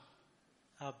 Now,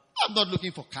 अब I'm not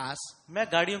looking for cars. मैं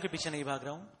गाड़ियों के पीछे नहीं भाग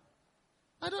रहा हूँ।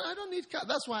 I don't need car.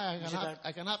 That's why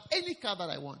I can have any car that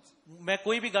I want. मैं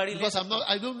कोई भी गाड़ी ले Because I'm सकता not,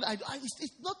 I don't, I,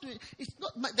 it's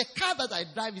not, the car that I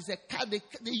drive is a car, they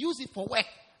use it for work.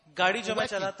 हूँ। गाड़ी जो मैं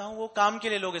Working. चलाता हूँ वो काम के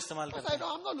लिए लोग इस्तेमाल Because करते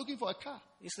हैं, I'm not looking for a car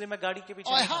इसलिए मैं गाड़ी के पीछे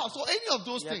or a नहीं भाग house or any of those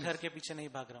रहा हूँ, things. या घर के पीछे नहीं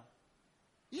भाग रहा हूँ।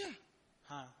 Yeah.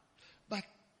 हाँ, But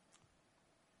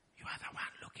you are the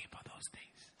one looking for those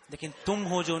things. लेकिन तुम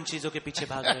हो जो उन चीजों के पीछे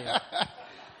भाग रहे हो,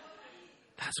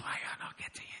 That's why you are not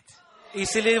getting it.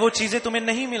 इसीलिए वो चीजें तुम्हें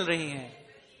नहीं मिल रही हैं।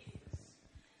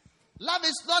 Love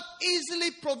is not easily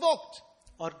provoked.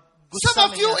 और गुस्सा Some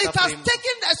of नहीं you, आता it has Prem.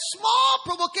 taken a small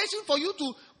provocation for you to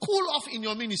cool off in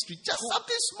your ministry. Just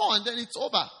something small and then it's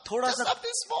over. थोड़ा Just सा-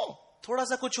 something small. थोड़ा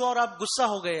सा कुछ और आप गुस्सा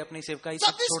हो गए अपनी सेवकाई से,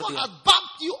 Something छोड़ small दिया। has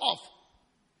bumped you off.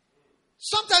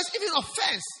 Sometimes even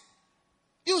offense.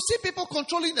 You see people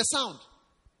controlling the sound.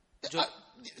 जो-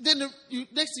 Then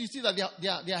next you see that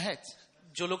they are hurt.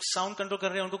 जो लोग साउंड कंट्रोल कर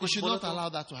रहे हैं उनको You कुछ should बोलो not तो allow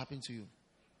that to happen to you.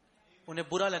 उन्हें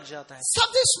बुरा लग जाता है।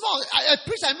 Something small. I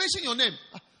preach, I mention your name.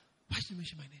 Why did you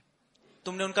mention my name?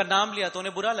 तुमने उनका नाम लिया तो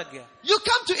उन्हें बुरा लग गया। You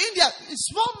come to India,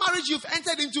 small marriage you've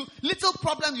entered into, little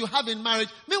problem you have in marriage.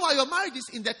 Meanwhile, your marriage is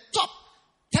in the top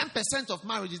 10% of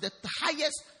marriages, the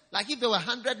highest. Like if there were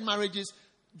 100 marriages,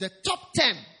 the top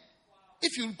 10.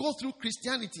 If you go through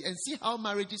Christianity and see how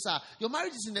marriages are, your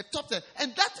marriage is in the top 10.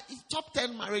 And that top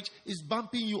 10 marriage is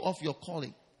bumping you off your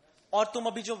calling. और तुम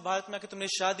अभी जो भारत में आके तुमने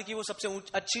शादी की वो सबसे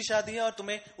अच्छी शादी है और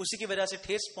तुम्हें उसी की वजह से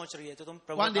ठेस पहुंच रही है, तो तुम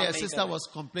प्रभु का One day काम a नहीं sister कर रहे। was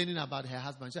complaining about her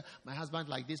husband. She said, my husband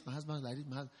like this, my husband like this,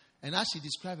 my husband. And as she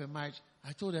described her marriage,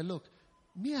 I told her, look,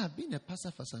 me, I've been a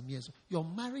pastor for some years. Your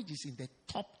marriage is in the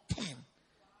top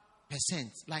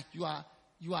 10%. Like you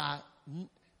are,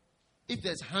 if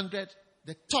there's 100,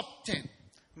 the top 10.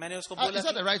 मैंने उसको Is बोला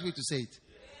that the right way to say it?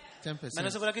 10%. मैंने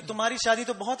उसको बोला कि तुम्हारी शादी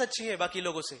तो बहुत अच्छी है बाकी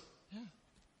लोगों से, Yeah.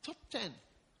 Top 10.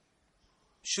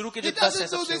 शुरू के He जो 10 है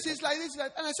doesn't do सबसे this, ऊपर। he's like this.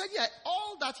 And I said, yeah,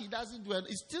 all that he doesn't do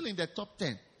is still in the top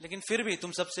 10. लेकिन फिर भी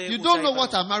तुम सबसे You ऊंचाई don't know पर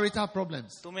what हो। are marital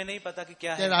problems. तुम्हें नहीं पता कि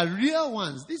क्या है। There are real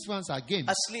ones. These ones are games.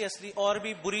 असली असली और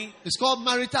भी बुरी It's called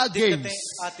marital games.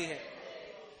 दिक्कतें आती है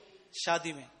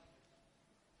शादी में,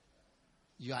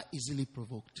 You are easily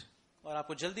provoked, और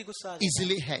आपको जल्दी गुस्सा आ जाता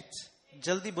easily hurt. है,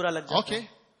 जल्दी बुरा लग जाता Okay? है।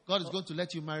 God is going to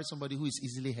let you marry somebody who is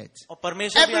easily hurt. और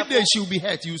परमेश्वर भी Every day आपको she'll be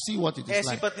hurt. You see what it is ऐसी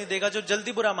like. पत्नी देगा जो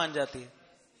जल्दी बुरा मान जाती है।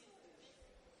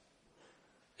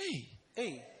 Hey,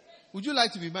 A, would you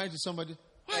like to be married to somebody?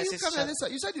 Why you ऐसी come शादी- and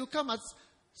listen? You said you come at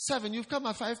 7. You've come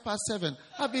at 7:05.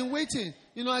 I've been waiting.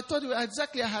 I thought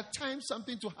I had timed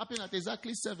something to happen at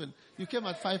exactly 7. You came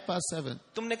at 7:05.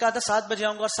 तुमने कहा था 7 बजे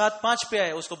आऊंगा, 7:05 पे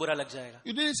आए, उसको बुरा लग जाएगा.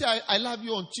 You didn't say I love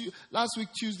you on last week,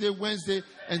 Tuesday, Wednesday,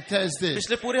 and Thursday.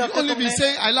 पिछले पूरे You हफ्ते only been तुमने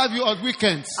saying I love you on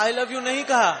weekends. I love you नहीं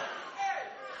कहा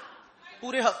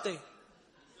पूरे हफ्ते.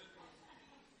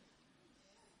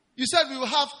 You said we will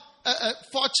have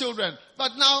 4 children,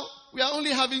 but now we are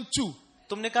only having 2.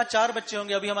 तुमने कहा 4 बच्चे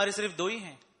होंगे, अभी हमारे सिर्फ 2 ही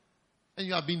हैं. And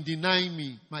you have been denying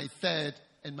me my 3rd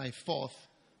and my 4th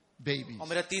babies. और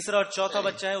मेरा 3रा और 4था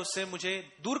बच्चा है, उससे मुझे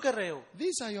दूर कर रहे हो.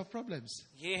 These are your problems.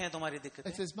 ये हैं तुम्हारी It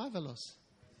दिक्कतें. is marvelous.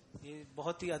 ये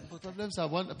बहुत ही अद्भुत है. Problems are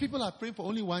one. People are praying for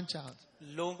only one child.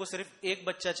 लोगों को सिर्फ एक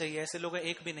बच्चा चाहिए, ऐसे लोग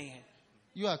एक भी नहीं है.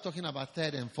 You are talking about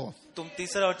 3rd and 4th. तुम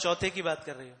 3रा और 4थे की बात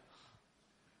कर रहे हो.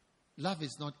 Love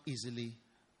is not easily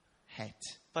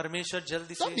hurt. परमेश्वर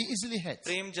जल्दी Don't be से, easily hurt.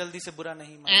 प्रेम जल्दी से बुरा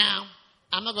नहीं मानता.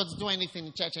 I'm not going to do anything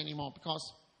in church anymore because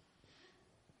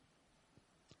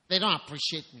they don't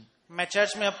appreciate me. मैं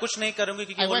चर्च में अब कुछ नहीं करूंगी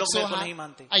क्योंकि I वो work लोग so मेरे को hard. नहीं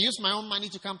मानते. I use my own money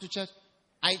to come to church.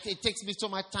 It takes me so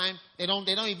much time. They don't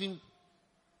even.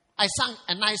 I sang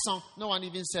a nice song. No one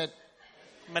even said.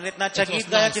 मैंने इतना अच्छा It was गीत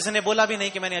गाया, nice. किसी ने बोला भी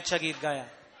नहीं कि मैंने अच्छा गीत गाया.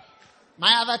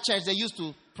 My other church, they used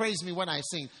to praise me when I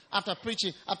sing. After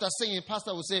preaching, after singing,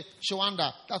 pastor would say,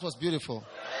 "Shawanda, that was beautiful."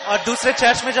 और दूसरे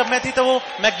चर्च में जब मैं थी तो वो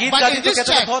मैं गीत But गाती in तो this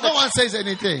कहते थे church, बहुत no अच्छा. one says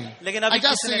anything. लेकिन अभी I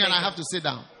just किसी ने sing and नहीं I have कहा. to sit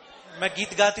down. मैं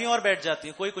गीत गाती हूँ और बैठ जाती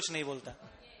हूँ, कोई कुछ नहीं बोलता.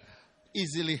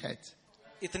 Easily hurt.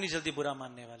 इतनी जल्दी बुरा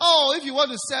मानने वाला. Oh, if you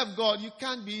want to serve God, you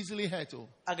can't be easily hurt. Oh.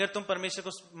 अगर तुम परमेश्वर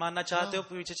को मानना चाहते हो,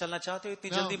 पीछे चलना चाहते हो, इतनी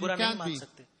No, जल्दी you बुरा नहीं can't मान be.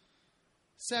 सकते.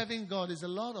 Serving God is a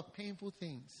lot of painful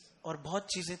things. और बहुत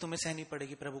चीजें तुम्हें सहनी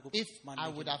पड़ेगी प्रभु को If I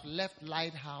मानने would के लिए. have left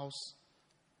Lighthouse,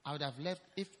 I would have left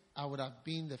if I would have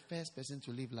been the first person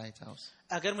to leave Lighthouse.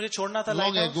 अगर मुझे छोड़ना था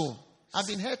Long Lighthouse, ago. I've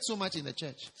been hurt so much in the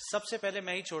church. सबसे पहले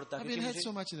मैं ही छोड़ता I've क्योंकि been hurt मुझे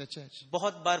so much in the church.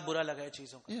 बहुत बार बुरा लगा है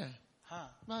चीजों का. Yeah. हाँ,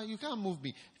 Now you can't move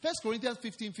me. 1 Corinthians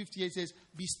 15:58 says,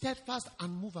 "Be steadfast,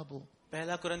 unmovable."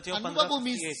 पहला कुरिन्थियों Unmovable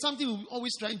means 15:58 something will be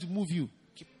always trying to move you.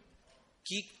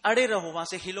 कि अड़े रहो, वहां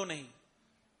से हिलो नहीं.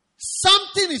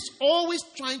 Something is always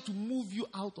trying to move you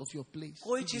out of your place.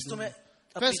 कोई चीज तुम्हें 1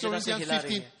 अपनी जगह से Corinthians हिला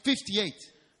रही है. 15:58.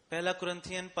 पहला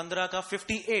कुरिन्थियन 15 का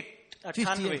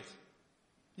 58.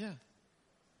 Yeah.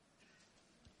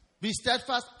 Be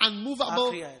steadfast, unmovable,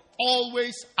 आखिरी आयत.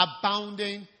 always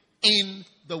abounding in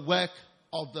the work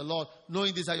of the Lord,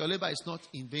 knowing this that your labor is not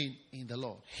in vain in the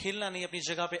Lord. हिलना नहीं, अपनी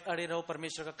जगह पे अड़े रहो,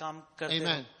 परमेश्वर का काम करते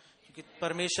Amen. रहो, क्योंकि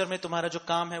परमेश्वर में तुम्हारा जो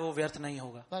काम है वो व्यर्थ नहीं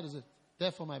होगा. That is it.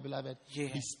 Therefore, my beloved, ये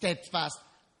है. be steadfast,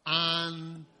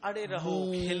 अड़े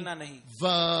रहो, हिलना नहीं,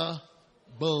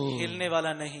 unmovable. हिलने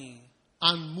वाला नहीं.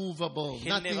 Unmovable. हिलने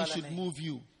Nothing वाला should नहीं. move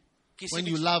you किसी when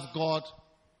भी you love God.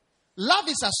 Love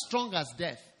is as strong as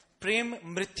death. प्रेम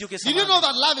मृत्यु के Did you समान know है.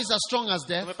 that love is as strong as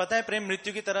death? तुम्हें पता है प्रेम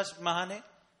मृत्यु की तरह महान है,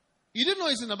 You didn't know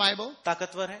it's in the Bible?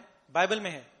 ताकतवर है, बाइबल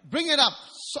में है. Bring it up.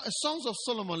 Songs of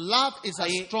Solomon. Love is as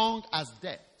आइए. strong as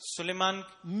death. Suleman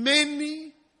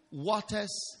Many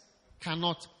waters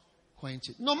cannot quench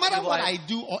it. No matter Bible, what I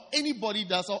do, or anybody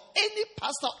does, or any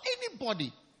pastor, or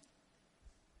anybody,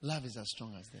 love is as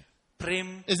strong as death.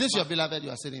 Prem. Is this your beloved you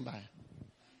are sitting by?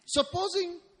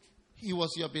 Supposing he was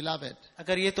your beloved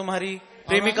अगर ये तुम्हारी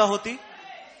प्रेमिका होती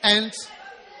and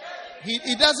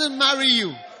he doesn't marry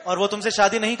you और वो तुमसे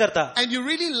शादी नहीं करता and you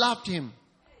really loved him,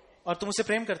 और तुम उसे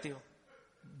प्रेम करती हो,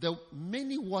 the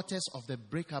many waters of the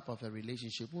breakup of a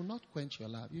relationship will not quench your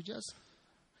love. You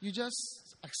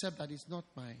just accept that it's not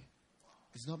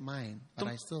mine, but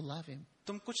I still love him.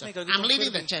 तुम कुछ नहीं करोगे. I'm तुम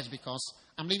leaving फिर the church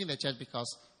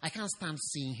because I can't stand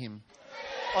seeing him.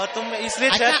 और तुम इसलिए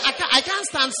I church can't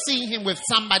stand seeing him with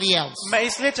somebody else. मैं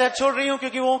इसलिए चर्च छोड़ रही हूँ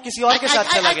क्योंकि वो किसी और के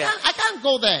साथ चला गया. I can't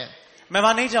go there. मैं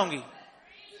वहां नहीं जाऊंगी.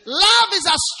 Love is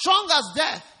as strong as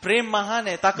death. प्रेम महान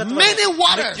है, ताकतवर Many है,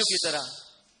 waters मृत्यु की तरह,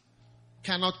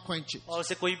 cannot quench it. और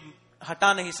उसे कोई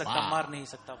हटा नहीं सकता, Wow. मार नहीं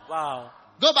सकता. वाह.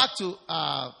 Go back to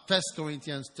 1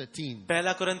 Corinthians 13.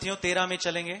 पहला कुरिन्थियों 13 में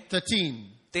चलेंगे.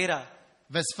 13,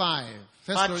 verse 5.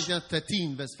 1 5. Corinthians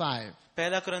 13, verse 5.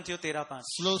 पहला कुरिन्थियों 13:5.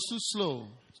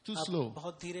 Too आप slow.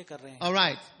 बहुत धीरे कर रहे हैं. All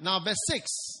right. Now, verse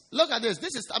 6. Look at this.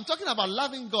 I'm talking about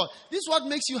loving God. This is what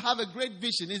makes you have a great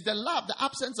vision. Is the love, the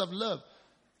absence of love.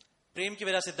 प्रेम की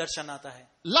वजह से दर्शन आता है.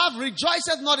 Love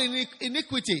rejoiceth not in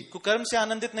iniquity, कुकर्म से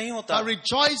आनंदित नहीं होता, but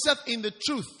rejoiceth in the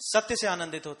truth. सत्य से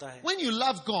आनंदित होता है. When you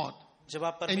love God जब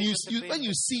आप and परमेश्वर से when Prem,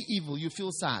 you see evil, you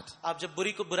feel sad. आप जब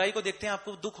बुराई को देखते हैं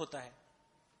आपको दुख होता है.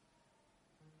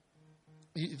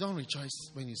 You don't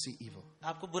rejoice when you see evil.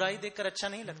 आपको बुराई देखकर अच्छा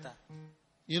नहीं लगता.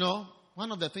 You know,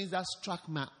 one of the things that struck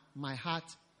my heart,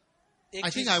 एक I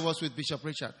think चीज I was with Bishop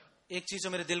Richard. एक चीज जो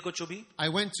मेरे दिल को चुभी, I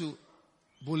went to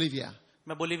Bolivia.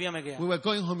 मैं बोलिविया में गया, We were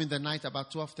going home in the night about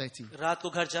 12:30. रात को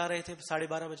घर जा रहे थे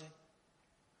 12:30 बजे,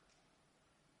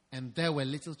 And there were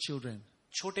little children.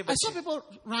 छोटे I saw बच्चे people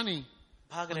running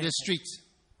भाग on रहे the थे, street.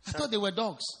 I thought they were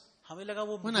dogs. हमें लगा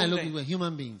वो When घूम I looked, रहे they हैं। were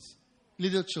human beings.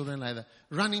 Little children like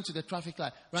that. Running to the traffic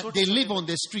light. Right? छोटे- They छोटे live on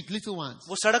the street, little ones.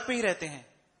 वो सड़क पे ही रहते हैं।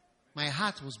 My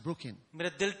heart was broken. मेरा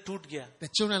दिल टूट गया, The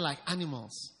children like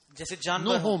animals. जैसे No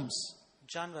जानवर हो, homes.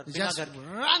 जानवर They're बिना just घर के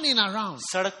running around.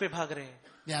 सड़क पे भाग रहे हैं,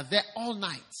 They are there all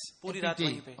night. पूरी Every रात day,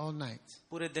 वहीं पे। all night.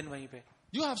 पूरे दिन वहीं पे।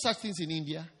 You have such things in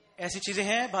India ऐसी चीजें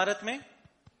हैं भारत में।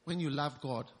 when you love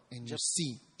God and you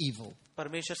see evil.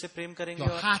 परमेश्वर से प्रेम करेंगे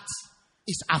Your और heart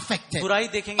is affected. बुराई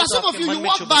देखेंगे But तो some of आपके you, मन you में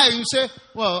walk चुभ। by and you say,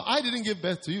 well, I didn't give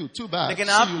birth to you. Too bad. लेकिन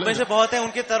See आप you में later. से बहुत है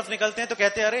उनके तरफ निकलते हैं तो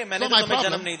कहते हैं अरे मैंने Not तो my तुम्हें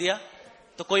problem. जन्म नहीं दिया,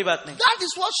 तो कोई बात नहीं। That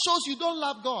is what shows you don't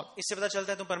love God. इससे पता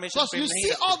चलता है तुम परमेश्वर Because से प्रेम you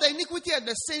नहीं see all करते। the iniquity and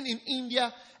the sin in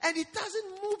India, and it doesn't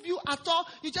move you at all.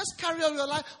 You just carry on your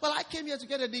life. Well, I came here to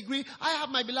get a degree. I have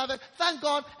my beloved. Thank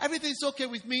God, everything is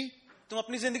okay with me. तुम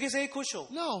अपनी जिंदगी से ही खुश हो,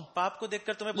 No. पाप को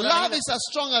देखकर तुम्हें बुरा Love नहीं is as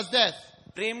strong as death.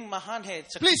 लगता। प्रेम महान है,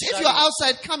 Please, if शक्तिशाली you are है,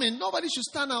 outside coming, nobody should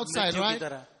stand outside, मृत्यु की right?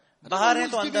 तरह। I बाहर don't है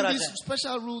know तो who's अंदर giving आ these जाए,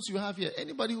 special rules you have here.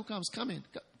 Anybody who comes, come in.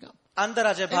 Come. अंदर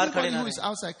आ जाए, बाहर खड़े Anybody ना who is रहे।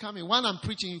 outside coming. When I'm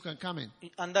preaching, you can come in.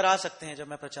 अंदर आ सकते हैं जब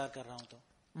मैं प्रचार कर रहा हूँ तो।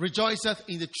 Rejoiceth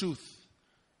in the truth.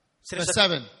 सिर्फ Verse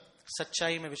 7.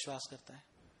 सच्चाई में विश्वास करता है,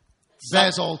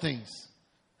 Bears all things.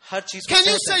 हर चीज को Can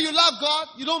you सहता say है। you love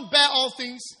God? You don't bear all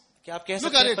things. क्या आप कह Look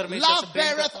सकते at हैं it. परमेश्वर से Love प्रेम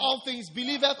beareth करता है, all things,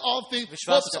 believeth all things,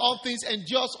 विश्वास hopes करता है, all things,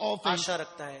 endures all things. आशा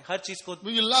रखता है, हर चीज को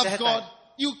When you love सहता God, है।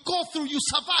 you go through, you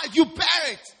survive, you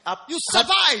bear it. आप You हर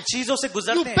survive. चीजों से You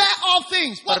गुजरते हैं bear all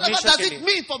things. Whatever परमेश्वर does के it लिए।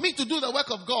 mean for me to do the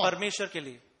work of God? परमेश्वर के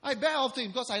लिए। I bear all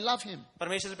things because I love Him.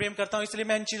 परमेश्वर से प्रेम करता हूँ इसलिए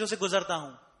मैं इन चीजों से गुजरता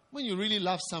हूँ। When you really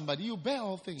love somebody, you bear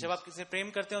all things. जब आप किसी से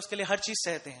प्रेम करते हैं उसके लिए हर चीज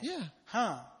सहते हैं। Yeah.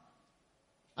 हाँ,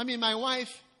 I mean, my wife,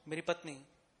 मेरी पत्नी,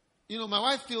 my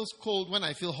wife feels cold when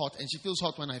I feel hot, and she feels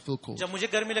hot when I feel cold. जब मुझे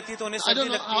गर्मी लगती है तो उन्हें I सर्दी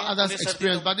don't know लगती how है, others उन्हें सर्दी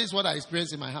experience, तो but this is what I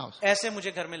experience in my house. ऐसे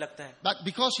मुझे घर में लगता है। But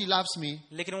because she loves me,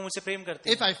 लेकिन वो मुझसे प्रेम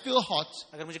करती if है। I feel hot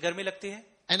अगर मुझे गर्मी लगती है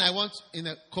and I want in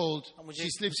the cold, मुझे-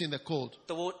 she sleeps in the cold.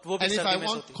 तो वो भी And if I सर्दी में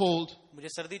want सोती है। cold, मुझे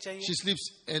सर्दी चाहिए she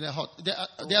sleeps in the hot.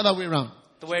 The other way around.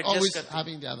 तो वो She's adjust always करती है।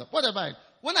 having the other. What about it?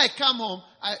 When I come home,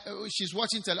 she's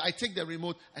watching television. I take the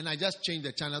remote and I just change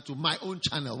the channel to my own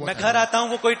channel. what मैं I घर want. आता हूँ,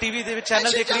 वो कोई TV And channel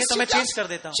she देख रही है तो मैं just- चेंज कर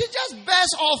देता हूँ, she just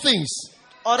bears all things.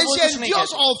 और And वो she कुछ नहीं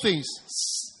endures कहती all things.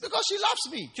 Because she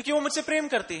loves me. क्योंकि वो मुझसे प्रेम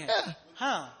करती है। Yeah.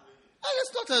 हाँ, And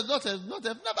it's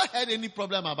I've never had any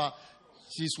problem about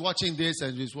she's watching this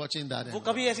and she's watching that. वो And,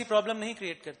 कभी ऐसी प्रॉब्लम नहीं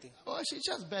क्रिएट करती। oh, she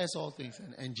just bears all things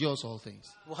and endures all things.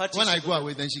 वो हर When चीज I से go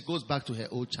away, then she goes back to her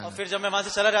old और channel. फिर जब मैं वहां से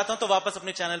चला जाता हूँ तो वापस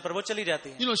अपने चैनल पर वो चली जाती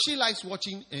है। She likes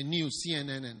watching news,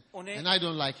 CNN, उन्हें- and I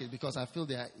don't like it because I feel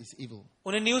that it's evil.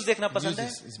 उन्हें न्यूज देखना पसंद है,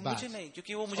 News is bad. मुझे नहीं,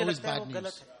 क्योंकि वो मुझे Always लगता है वो bad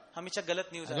गलत news. है, हमेशा गलत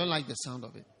न्यूज I है, don't like the sound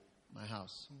of it. My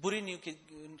house. बुरी न्यूज की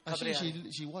खबरें Actually, आ रही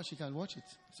हैं। she can watch it.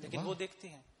 I say, लेकिन wow. वो देखती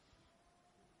हैं।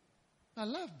 I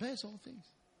love bears all things.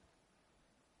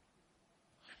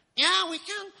 Yeah, we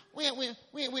can.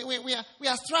 We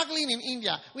are struggling in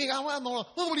India. We are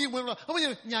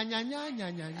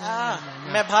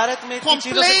मैं भारत में इन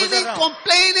चीजों से गुजर रहा हूँ,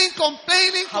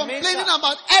 complaining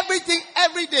about everything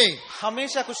every day.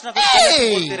 हमेशा कुछ ना कुछ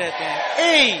Hey! बोलते रहते हैं।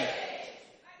 ए,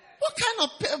 What kind of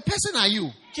person are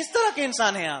you? किस तरह के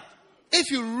इंसान हैं आप? If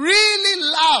you really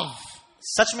love,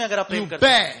 सच में अगर आप प्रेम you करते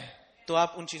हैं bear तो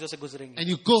आप उन चीजों से गुजरेंगे,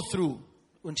 and you go through.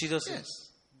 उन चीजों से Yes.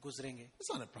 गुजरेंगे,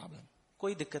 It's not a problem.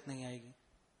 कोई दिक्कत नहीं आएगी,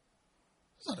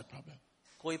 It's not a problem.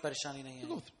 कोई परेशानी नहीं You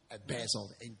go आएगी, through. It bears all,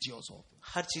 endures all.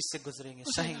 हर चीज से गुजरेंगे,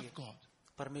 Because I सहेंगे। love God.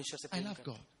 परमेश्वर से I प्रेम love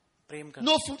करते God. हैं, प्रेम करते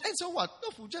No food. And so what? No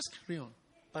food. Just carry on. हैं,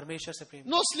 परमेश्वर से प्रेम।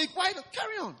 No sleep. Why?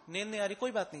 Carry on. नींद नहीं आ रही,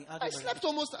 कोई बात नहीं, I आगे बढ़ो। slept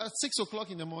almost at 6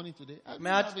 o'clock in the morning today. I didn't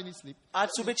मैं आज have any sleep. आज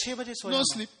सुबह 6 बजे सोया No हूँ।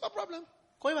 sleep. No problem.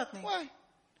 कोई बात नहीं, Why?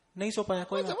 नहीं सो पाया,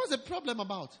 कोई बात। What's the problem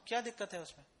about? क्या दिक्कत है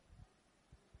उसमें?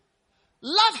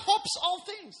 Love hopes all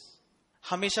things.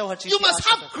 हमेशा वो हर चीज You की must आशा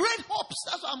have करते great hopes.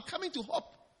 That's why I'm coming to hope.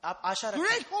 हैं। आप आशा रखें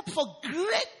Great hope for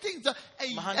great things.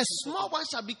 महान A चीज़ों small one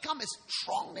shall become a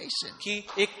strong nation. कि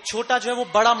एक छोटा जो है वो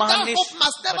बड़ा महान That देश hope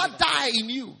must never बनेगा। die in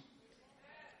you.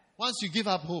 Once you give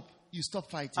up hope, you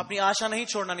stop fighting. अपनी आशा नहीं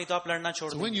छोड़ना, नहीं तो आप लड़ना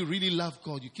छोड़ So when देंगे। you really love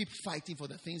God, you keep fighting for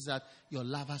the things that your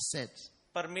lover said.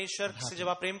 परमेश्वर से जब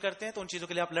आप प्रेम करते हैं तो उन चीजों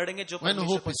के लिए आप लड़ेंगे जो When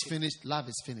परमेश्वर hope को is अच्छी- finished, love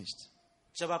is finished.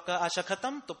 जब आपका आशा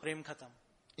खत्म तो प्रेम खत्म।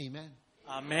 Amen.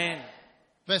 आमेन।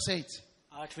 Verse 8.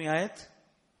 8वीं आयत,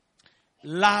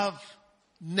 Love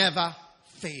never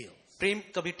fails. प्रेम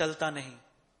कभी टलता नहीं,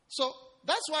 So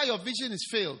that's why your vision is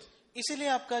failed. इसीलिए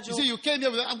आपका You जो see, you came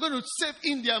here with, I'm going to save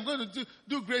India. I'm going to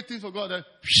do great things for God. And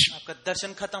आपका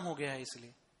दर्शन खत्म हो गया है,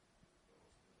 इसलिए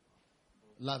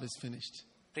love is finished.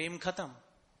 प्रेम खत्म.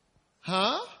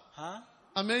 Huh? हाँ,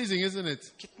 Amazing, isn't it?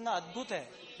 कितना अद्भुत है.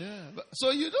 Yeah.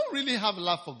 So you don't really have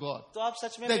love for God. तो आप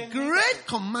सच में The प्रेम नहीं great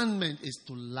commandment is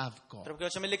to love करते. God. प्रभु के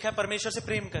वचन में लिखा है परमेश्वर से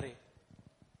प्रेम करे.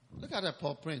 Look at that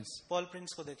Paul Prince. Paul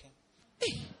Prince को देखें.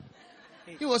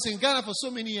 He was in Ghana for so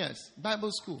many years,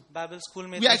 Bible school. Bible school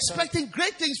में We are 10 साल expecting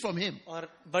great things from him. और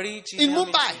बड़ी चीजें In हम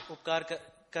Mumbai. इससे उपकार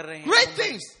कर रहे हैं. Great Mumbai.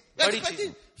 things. We are बड़ी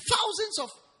expecting चीजें. thousands of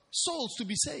souls to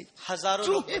be saved हजारों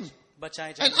through लोग him.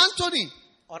 बचाए And जाएंगे. Anthony.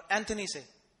 और एंथनी से.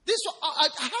 This I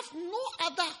have no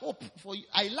other hope for you.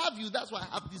 I love you. That's why I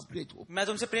have this great hope. मैं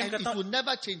तुमसे प्रेम And करता it will हूँ.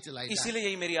 never change till I die. इसीलिए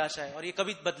यही मेरी आशा है और ये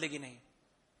कभी बदलेगी नहीं.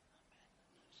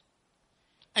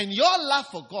 And your love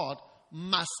for God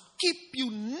must keep you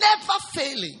never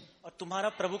failing. और तुम्हारा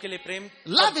प्रभु के लिए प्रेम.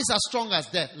 Love is as strong as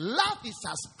death. Love is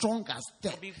as strong as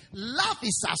death. कभी Love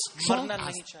is as strong मरना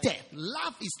as नहीं चाहिए. death.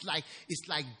 Love is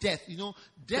like death. You know,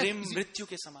 death. प्रेम मृत्यु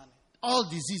के समान है. All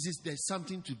diseases, there's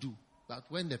something to do. But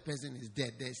when the person is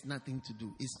dead, there's nothing to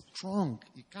do. It's strong.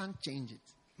 You can't change it.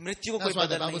 मृत्यु को कोई That's why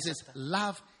the बदल Bible नहीं says सकता.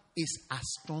 love is as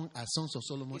strong as Songs of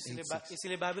Solomon 8:6.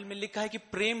 इसीलिए Bible में लिखा है कि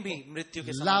प्रेम भी मृत्यु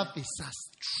के समान Love है. is as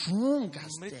strong as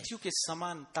death. मृत्यु के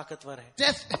समान ताकतवर है.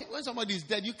 Death, when somebody is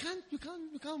dead, you can't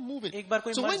move it. एक बार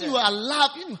कोई So मर when जाए, you are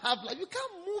alive, when you have life, you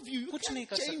can't move you. You कुछ नहीं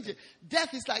can't कर change सकते. it.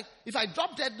 Death is like, if I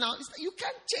drop dead now, it's like, you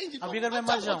can't change it. No अभी अगर मैं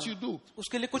matter मर what you do. जाऊं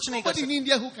उसके लिए कुछ नहीं कर Nobody in सकते.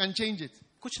 India who can change it.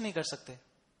 कुछ नहीं कर सकते.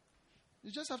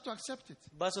 You just have to accept it.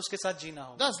 बस उसके साथ जीना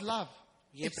होगा. That's love.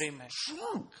 ये It's प्रेम है.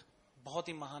 strong. बहुत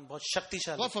ही महान, बहुत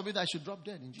शक्तिशाली. God forbid I should drop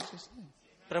dead in Jesus' name.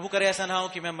 प्रभु करे ऐसा ना हो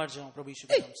कि मैं मर जाऊं प्रभु यीशु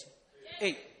के नाम से.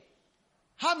 ए,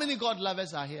 How many God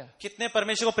lovers are here? कितने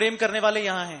परमेश्वर को प्रेम करने वाले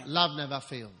यहाँ हैं. Love never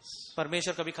fails.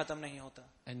 परमेश्वर कभी खत्म नहीं होता.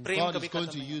 And प्रेम God कभी is going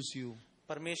खत्म to नहीं use you होता.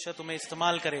 परमेश्वर तुम्हें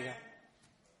इस्तेमाल करेगा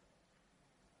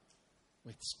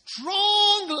with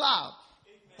strong love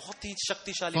बहुत ही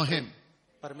शक्तिशाली for प्रेम Him.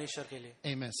 परमेश्वर के लिए.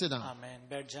 Amen. Sit down. आमीन.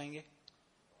 बैठ जाएंगे.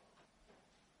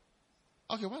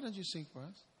 Okay, why don't you sing for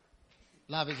us?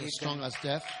 Love is as strong as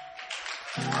death.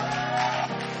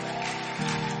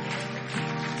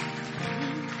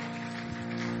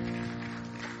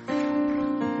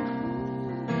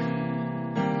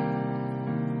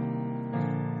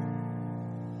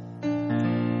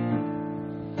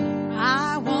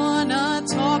 I wanna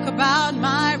talk about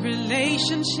my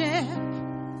relationship.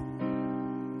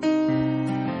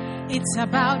 It's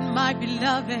about my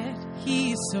beloved.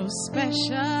 He's so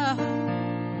special.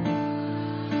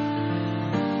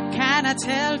 Can I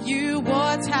tell you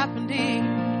what's happening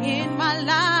in my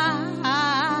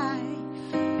life?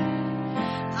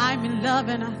 I'm in love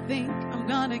and I think I'm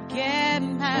gonna get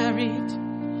married.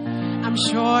 I'm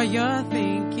sure you're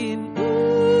thinking,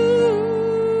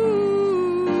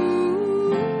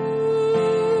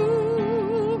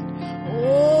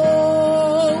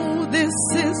 oh, this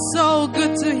is so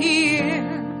good to hear.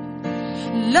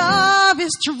 Love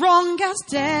is strong as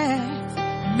death.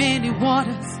 Many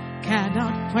waters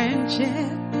cannot quench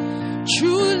it.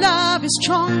 True love is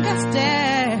strong as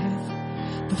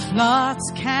death. The floods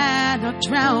cannot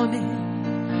drown it.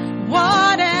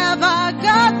 Whatever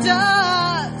God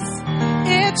does,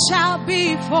 it shall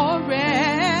be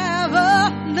forever.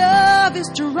 Love is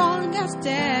strong as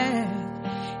death.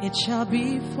 It shall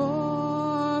be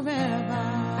forever.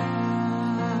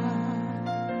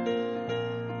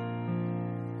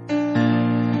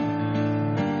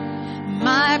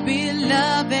 My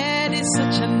beloved is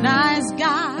such a nice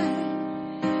guy.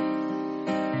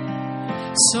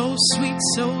 So sweet,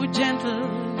 so gentle,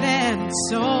 and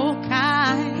so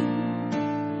kind.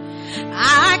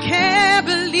 I can't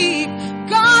believe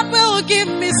God will give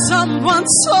me someone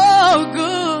so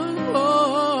good.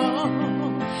 Oh,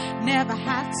 never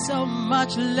had so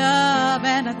much love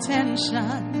and attention.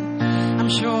 I'm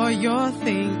sure you're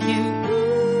thinking,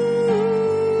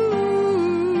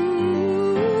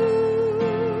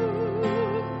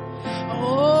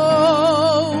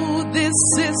 oh, this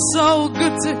is so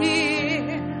good to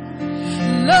hear.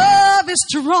 Love is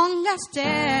strong as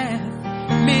death.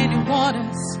 Many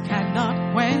waters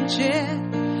cannot quench it.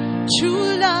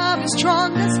 True love is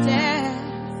strong as death.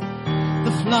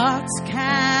 The floods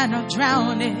cannot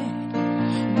drown it.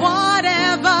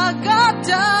 Whatever God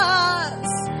does,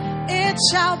 it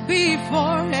shall be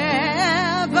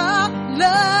forever.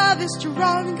 Love is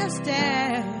strong as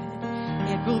death.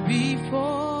 It will be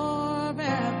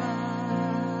forever.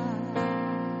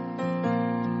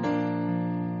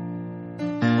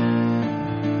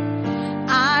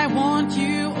 I want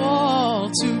you all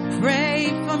to pray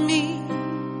for me.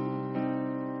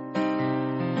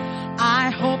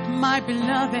 I hope my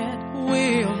beloved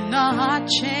will not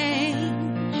change.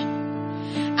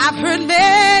 I've heard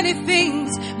many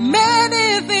things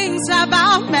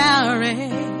about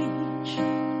marriage.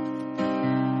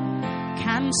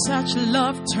 Can such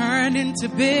love turn into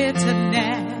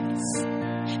bitterness?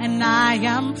 And I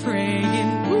am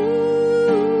praying,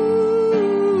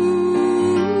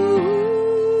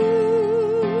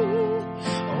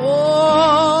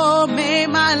 oh, may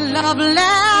my love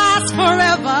last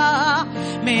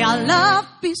forever. May our love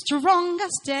be strong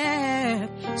as death.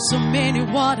 So many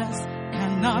waters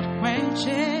cannot quench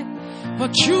it,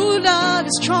 but true love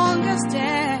is strong as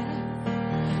death.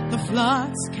 The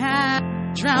floods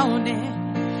can't drown it,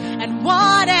 and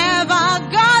whatever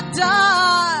God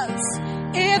does,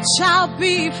 it shall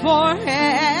be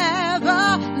forever.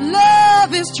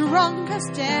 Love is strong as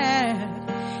death.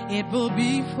 It will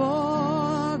be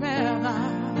forever.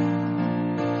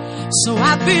 So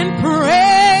I've been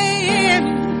praying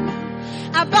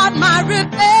about my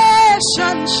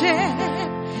relationship,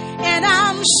 and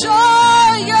I'm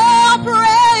sure you're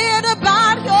praying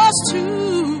about yours too.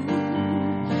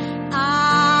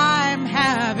 I'm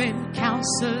having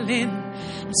counseling,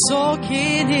 I'm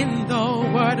soaking in the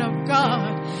Word of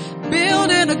God,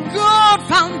 building a good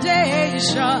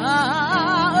foundation.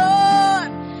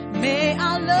 May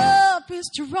our love be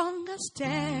strong as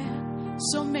death.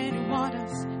 So many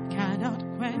waters cannot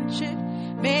quench it.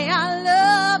 May our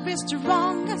love be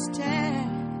strong as death,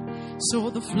 so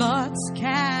the floods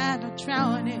cannot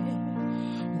drown it.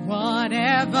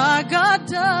 Whatever God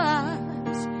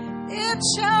does, it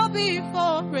shall be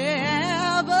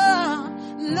forever.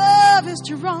 Love is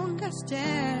strong as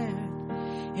death.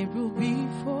 It will be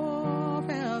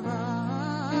forever.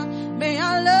 May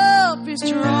our love be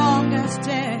strong as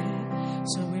death,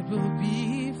 so it will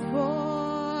be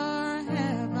forever.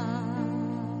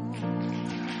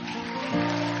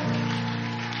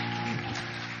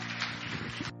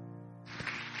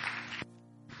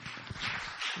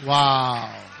 Wow.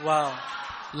 वाह,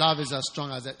 Love is as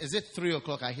strong as that. Is it 3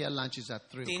 o'clock? I hear lunch is at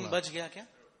 3 3 o'clock. बज गया क्या?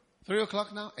 3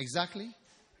 o'clock now? Exactly?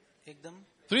 एकदम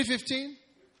 3:15?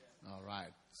 All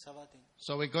right. 3:15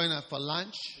 So we're going out for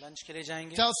lunch. Lunch के लिए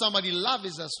जाएंगे. Tell somebody love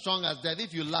is as strong as death.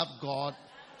 If you love God,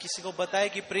 किसी को बताए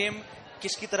कि प्रेम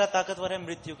किसकी तरह ताकतवर है,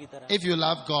 मृत्यु की तरह. if you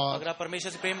love God, अगर आप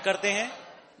परमेश्वर से प्रेम करते हैं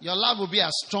your love will be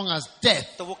as strong as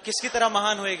death. तो वो किसकी तरह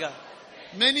महान होएगा.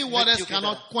 Many waters मृत्यु की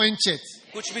cannot तरह. quench it.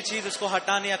 कुछ भी चीज उसको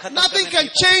हटाने या खत्म Nothing करने can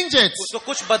नहीं change it. उसको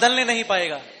कुछ बदलने नहीं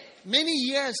पाएगा. Many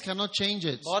years cannot change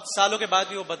it. बहुत सालों के बाद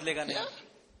भी वो बदलेगा नहीं. Yeah.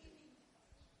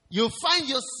 You find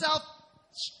yourself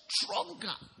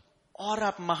stronger और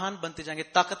आप महान बनते जाएंगे,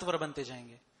 ताकतवर बनते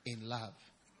जाएंगे in love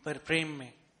पर प्रेम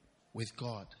में with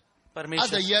God. As परमेश्वर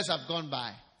the से. years have gone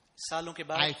by, सालों के I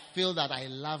बाद feel that I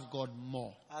love God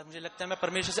more. आज मुझे लगता है मैं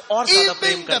परमेश्वर से और ज्यादा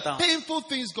प्रेम Even करता the हूँ. painful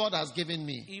things God has given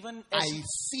me, Even I as-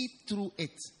 see through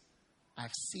it.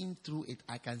 I've seen through it.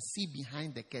 I can see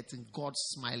behind the curtain God's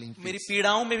smiling मेरी face.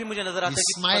 पीड़ाओं में भी मुझे नजर आता He's है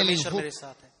कि smiling, परमेश्वर मेरे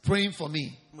साथ है, praying for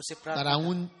me मुझसे that प्रार्थना I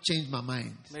won't change my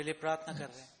mind. मेरे लिए प्रार्थना कर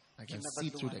रहे हैं I कि can मैं see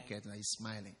through बदलूंगा the नहीं. curtain. He's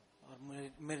smiling. और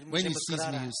When मुझे he sees मुस्कुरा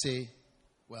me, रहा you है. say,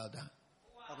 "Well done."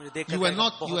 और मुझे देख कर You were कहेगा,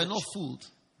 not बहुत fooled.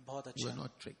 बहुत You were अच्छा,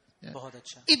 not tricked. Yeah. बहुत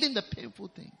अच्छा. Even the painful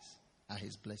things are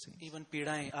His blessings. Even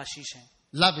पीड़ाएं आशीष हैं.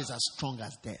 Love is as strong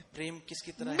as death. प्रेम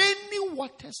किसकी तरह है? Many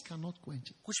waters cannot quench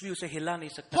it. कुछ भी उसे हिला नहीं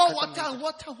सकता, Pour खत्म नहीं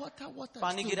water, कर- water.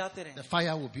 पानी Still, गिराते रहें. the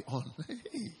fire will be on.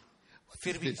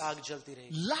 फिर भी this? आग जलती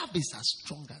रहेगी. Love is as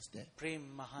strong as death. प्रेम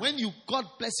महान. When you God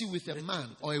bless you with a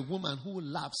man or a woman who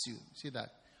loves you, see that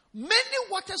many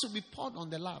waters will be poured on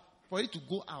the love for it to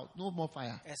go out. No more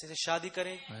fire. ऐसे से शादी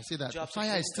करें, I see that जो the आपसे fire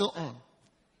Prem is still करता है, on.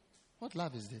 What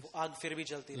love is this? वो आग फिर भी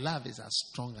जलती रहे. Love is as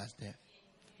strong as death.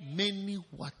 Many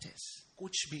waters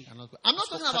कुछ भी. cannot. I'm not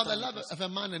उसको talking about the खत्म love नहीं कर of a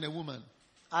man and a woman.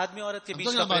 आदमी औरत के I'm बीच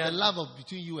talking का about the Prem, love of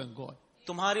between you and God.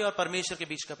 तुम्हारे और परमेश्वर के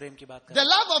बीच का प्रेम की बात कर. The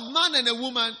love of man and a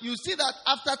woman, you see that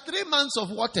after 3 months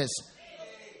of waters,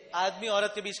 आदमी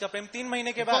औरत के बीच का प्रेम 3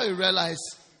 महीने के before बाद you realize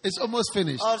it's almost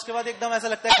finished. और उसके बाद एकदम ऐसा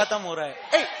लगता है खत्म हो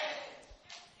रहा है.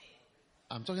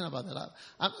 I'm talking about the love.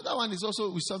 Another one is also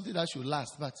with something that should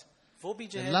last, but वो भी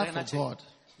जो the है love रहना for चाहिए, God.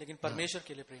 लेकिन परमेश्वर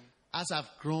के लिए प्रेम. As I've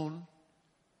grown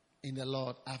in the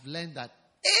Lord, I've learned that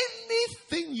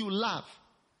anything you love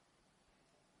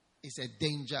is a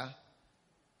danger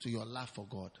to your love for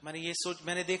God.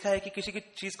 मैंने देखा है कि किसी की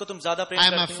चीज को तुम ज्यादा प्रेम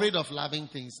I'm करते हो, afraid of loving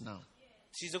things now.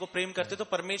 चीजों को प्रेम करते हो तो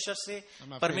परमेश्वर से, I'm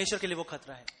afraid. परमेश्वर के लिए वो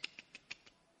खतरा है.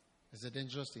 It's a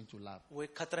dangerous thing to love. वो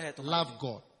एक खतरा है. तुम Love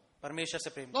God. परमेश्वर से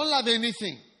प्रेम, Don't love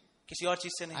anything. किसी और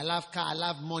चीज से I नहीं. love car, I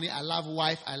love money, I love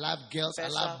wife, I love girls, I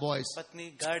पैसा, love boys. पत्नी,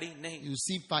 गाड़ी नहीं. You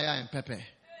see fire and pepper.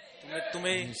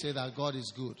 तुम्हें You say that God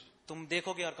is good. तुम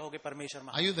देखोगे और कहोगे परमेश्वर Are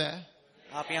महान. you there?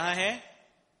 आप यहाँ हैं.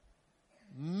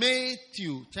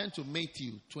 Matthew. Turn to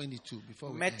Matthew 22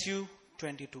 before we end. Matthew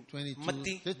 22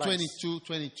 मत्ती 22,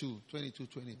 22. 22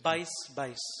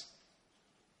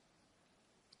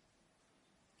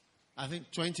 I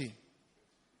think 20.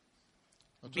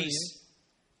 Or 20 28.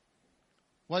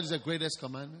 What is the greatest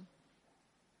commandment?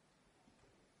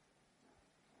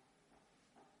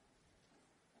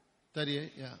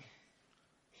 $38, yeah.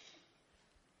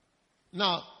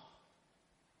 Now,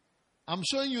 I'm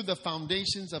showing you the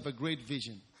foundations of a great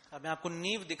vision. अब मैं आपको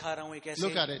नींव दिखा रहा हूँ एक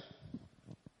Look ऐसे at it.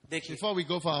 देखिए Before we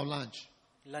go for our lunch.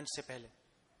 Lunch से पहले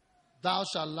Thou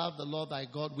shalt love the Lord thy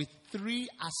God with 3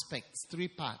 aspects, 3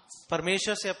 parts.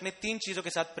 परमेश्वर से अपने 3 चीजों के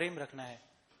साथ प्रेम रखना है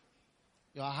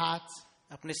Your heart,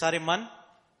 अपने सारे मन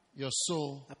your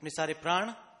soul, अपने सारे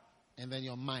प्राण and then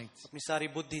your might. अपनी सारी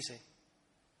बुद्धि से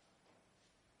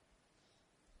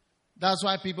That's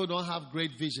why people don't have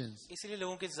great visions. इसीलिए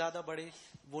लोगों के ज्यादा बड़े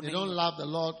वो They नहीं don't होते। love the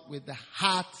Lord with the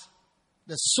heart,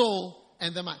 the soul,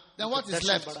 and the mind. Then what is Darshan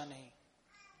left? बड़ा नहीं।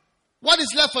 What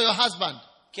is left for your husband?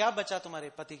 क्या बचा तुम्हारे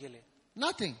पति के लिए?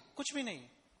 Nothing. कुछ भी नहीं।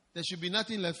 There should be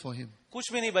nothing left for him.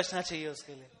 कुछ भी नहीं बचना चाहिए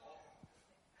उसके लिए।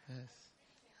 Yes.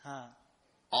 हाँ,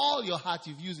 All your heart,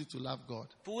 you've used it to love God.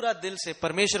 पूरा दिल से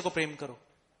परमेश्वर को प्रेम करो।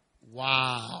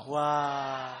 Wow.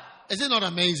 वाह, Is it not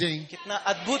amazing? कितना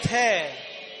अद्भुत है।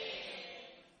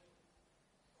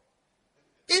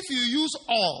 If you use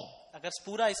all, अगर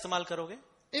पूरा इस्तेमाल करोगे,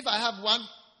 if I have 1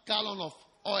 gallon of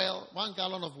oil, 1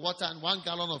 gallon of water, and 1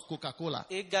 gallon of Coca-Cola,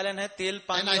 1 gallon है तेल and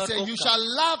पानी I और say, कोक you का।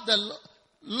 shall love the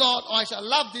Lord, or I shall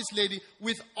love this lady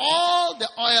with all the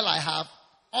oil I have,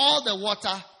 all the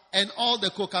water, and all the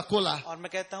Coca-Cola, और मैं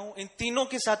कहता हूँ इन तीनों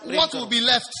के साथ प्रेम what करो, will be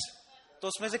left? तो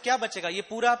उसमें से क्या बचेगा? ये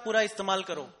पूरा पूरा इस्तेमाल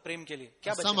करो प्रेम के लिए।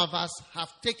 क्या Some बचेगा? of us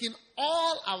have taken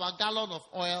all our gallon of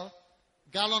oil,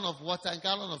 gallon of water, and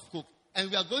gallon of Coke, and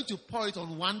we are going to pour it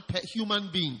on one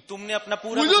human being. तुमने अपना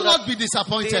पूरा Will you पूरा not be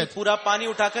disappointed? तेल, पूरा पानी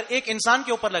उठाकर एक इंसान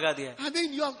के ऊपर लगा दिया है। I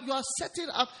mean, you are setting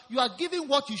up, you are giving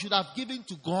what you should have given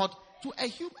to God to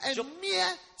a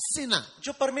mere sinner.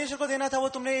 जो परमेश्वर को देना था वो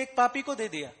तुमने एक पापी को दे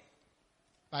दिया।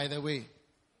 By the way,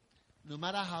 no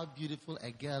matter how beautiful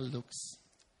a girl looks,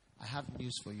 I have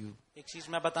news for you. एक चीज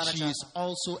मैं बताना She चाहता is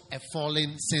also a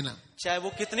fallen sinner. हूँ, चाहे वो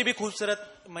कितनी भी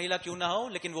खूबसूरत महिला क्यों ना हो,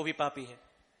 लेकिन वो भी पापी है।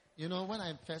 You know, when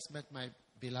I first met my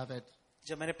beloved,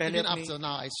 जब मैंने पहले even अपनी up till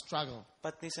now, I struggle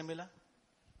पत्नी से मिला,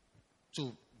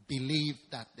 to believe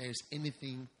that there is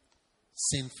anything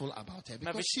sinful about her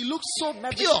because wish- she looks so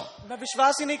मैं pure. मैं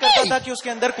विश्वास ही नहीं करता था कि उसके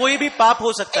अंदर कोई भी पाप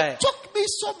हो सकता है। It took me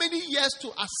so many years to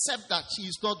accept that she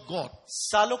is not God.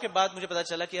 सालों के बाद मुझे पता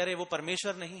चला कि अरे वो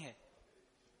परमेश्वर नहीं है।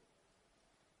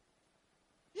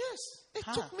 Yes, it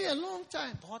हाँ. took me a long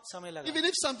time. बहुत समय लगा। Even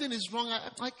if something is wrong,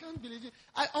 I can't believe it.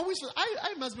 I always feel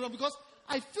I must be wrong because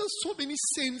I feel so many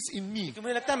sins in me. क्योंकि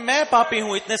मुझे लगता है मैं पापी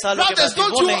हूँ इतने सालों के Brothers, बाद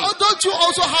भी, वो नहीं। don't you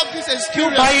also have this क्यों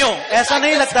experience? भाइयों, ऐसा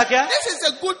नहीं लगता क्या This is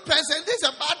a good person, this is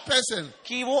a bad person.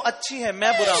 कि वो अच्छी है,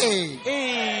 मैं बुरा हूँ? Hey.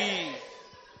 ए,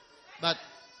 But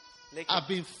लेकिन I've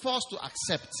been forced to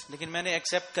accept. लेकिन मैंने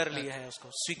एक्सेप्ट कर लिया है उसको,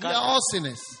 We स्वीकार are all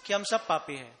sinners. कि हम सब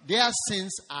पापी हैं। Their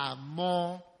sins are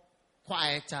more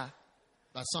quieter,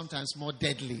 but sometimes more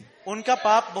deadly. उनका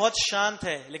पाप बहुत शांत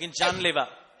है लेकिन जानलेवा।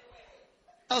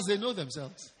 Else they know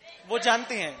themselves. वो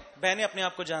जानते हैं, बहनें अपने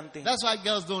आप को जानती हैं। That's why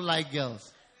girls don't like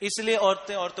girls. इसलिए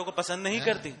औरतें औरतों को पसंद नहीं Yeah,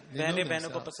 करती, they know बहनें बहनों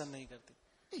को themselves. पसंद नहीं करती।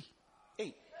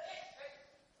 ए,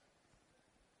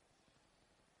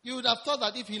 You would have thought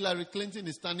that if Hillary Clinton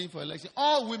is standing for election,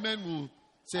 all women will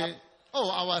say, oh,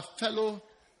 our fellow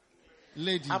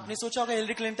lady. आपने सोचा होगा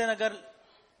हिलरी क्लिंटन अगर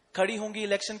खड़ी होंगी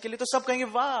इलेक्शन के लिए तो सब कहेंगे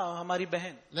वाह हमारी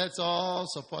बहन, Let's all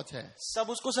support her. सब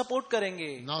उसको सपोर्ट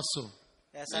करेंगे। Not so.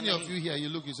 ऐसा Many of नहीं, you here, you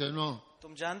look, you say, no,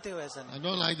 तुम जानते हो ऐसा नहीं। I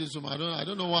don't like this woman. I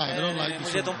don't know why. I don't like this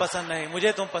मुझे तुम woman. पसंद नहीं,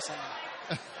 मुझे तुम पसंद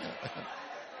नहीं।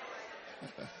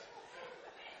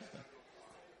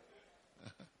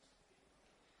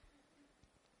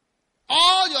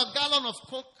 All your gallon of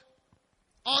Coke,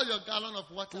 all your gallon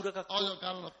of water, पूरा का all your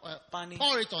gallon of oil, पानी,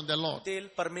 pour it on the Lord. तेल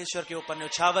परमेश्वर के ऊपर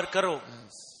न्यौछावर करो।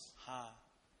 हाँ,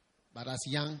 But as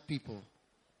young people,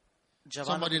 जवानों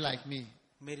somebody की like me,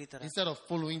 मेरी तरह instead of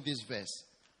following this verse,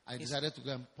 I decided to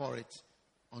go and pour it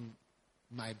on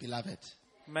my beloved.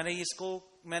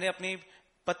 मैंने अपनी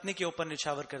पत्नी के ऊपर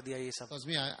न्यौछावर कर दिया ये सब, Because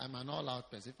me, I'm an all-out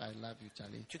person. If I love you,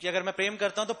 Charlie, क्योंकि अगर मैं प्रेम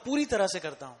करता हूँ तो पूरी तरह से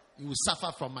करता हूँ। you will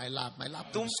suffer from my love. My love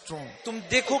will be strong. तुम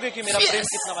देखोगे कि मेरा Fierce. प्रेम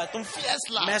कितना बड़ा है, तुम Fierce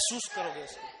love. महसूस करोगे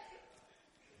इसको।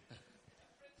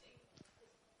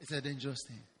 It's a dangerous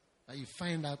thing. But you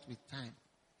find out with time.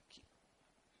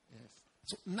 Yes.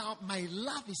 So now my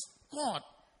love is God.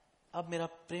 अब मेरा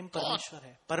प्रेम परमेश्वर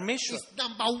है, परमेश्वर It's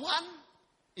number one.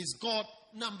 is God.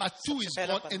 Number 2 is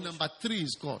पहला God. And number 3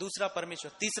 is God. दूसरा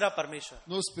परमेश्वर, तीसरा परमेश्वर,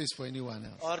 No space for anyone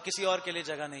else. और किसी और के लिए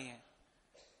जगह नहीं है.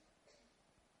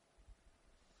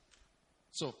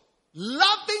 So,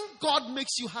 loving God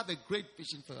makes you have a great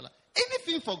vision for your life.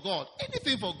 Anything for God.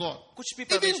 Anything for God. कुछ भी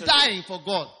Even परमेश्वर dying for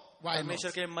God. Why not?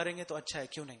 परमेश्वर के लिए मरेंगे तो अच्छा है,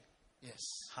 क्यों नहीं? Yes.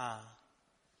 हाँ.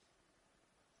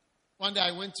 One day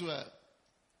I went to a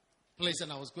place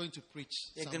and I was going to preach.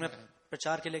 एक दिन मैं somewhere.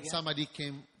 प्रचार के लिए गया, Somebody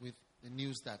came with the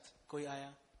news that कोई आया,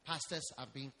 pastors are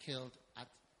being killed at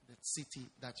the city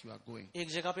that you are going. एक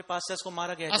जगह पे पास्टर्स को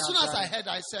मारा गया. As soon जहाँ as जा I रहे हैं. heard,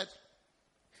 I said,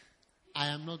 I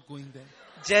am not going there.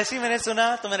 जैसे ही मैंने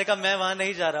सुना तो मैंने कहा मैं वहां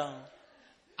नहीं जा रहा हूँ.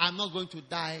 I'm not going to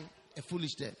die a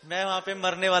foolish death. मैं वहां पे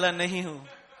मरने वाला नहीं हूँ.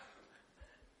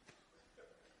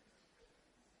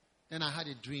 Then I had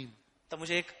a dream. तब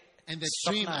मुझे एक And the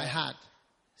सपना dream I आया. had,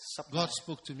 सपना God आया.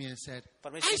 spoke to me and said,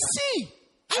 परमेश्वर I का- see.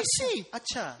 I see.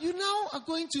 अच्छा, You now are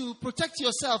going to protect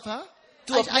yourself, huh?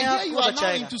 तू I अपने hear आप you को are now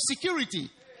बचाएगा. into security.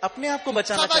 अपने आप को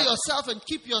बचाना Cover चाहता है. yourself and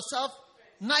keep yourself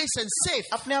nice and safe.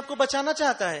 अपने आप को बचाना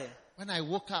चाहता है. When I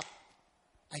woke up,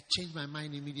 I changed my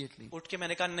mind immediately. उठ के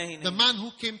मैंने कहा नहीं The नहीं. man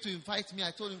who came to invite me,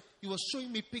 I told him, he was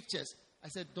showing me pictures. I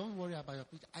said, don't worry about your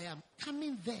picture. I am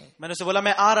coming there. मैंने उसे बोला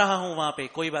मैं आ रहा हूँ वहां पे,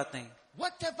 कोई बात नहीं.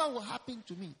 Whatever will happen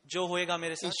to me, जो होएगा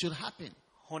मेरे it साथ should happen.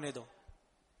 होने दो.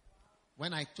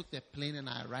 When I took the plane and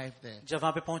I arrived there, जब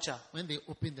वहां पे पहुंचा, when they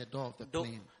opened the door of the दो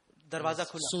plane, दरवाजा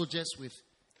खुला. soldiers with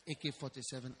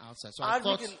AK-47 outside. So I army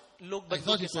thought, के लोग I बंदूक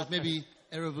thought के it was साथ maybe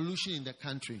a revolution in the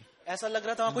country. खड़े. ऐसा लग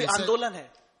रहा था वहां कोई And they said- आंदोलन है.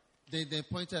 They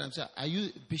pointed and said, are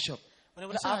you bishop? मैंने I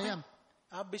बोला said, I आप am.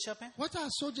 आप बिशप हैं? What are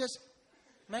soldiers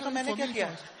मैं कहा coming मैंने for क्या me किया?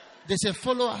 for? They said,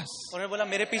 follow us. उन्होंने बोला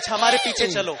मेरे पीछे, हमारे पीछे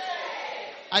चलो.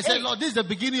 I said, Lord, this is the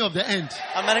beginning of the end.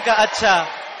 अब मैंने कहा अच्छा,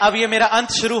 अब ये मेरा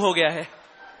अंत शुरू हो गया है.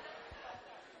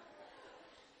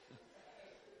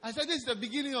 I said, this is the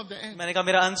beginning of the end. मैंने कहा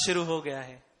मेरा अंत शुरू हो गया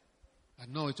है. But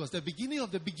no, it was the beginning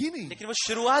of the beginning. लेकिन वो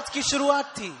शुरुआत की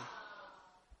शुरुआत थी.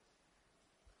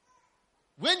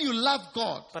 When you love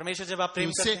God, परमेश्वर जब आप प्रेम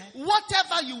you करते say, हैं,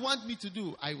 whatever you want me to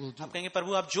do, I will do. आप कहेंगे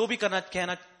प्रभु आप जो भी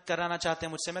कराना चाहते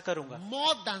हैं मुझसे मैं करूंगा.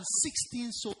 More than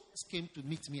 16 soldiers came to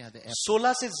meet me at the airport.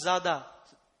 16 से ज्यादा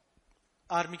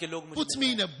आर्मी के लोग मुझे Put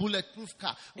me in a bulletproof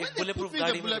car. When एक they bulletproof put me in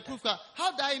गाड़ी the में bulletproof car,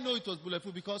 how did I know it was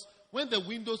bulletproof? Because when the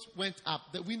windows went up,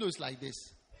 the window is like this.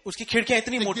 उसकी खिड़कियां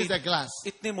इतनी Think मोटी, this is the glass.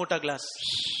 इतनी मोटा glass,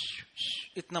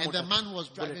 इतना And the मोटा. man who was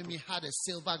driving me had a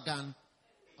silver gun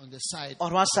on the side.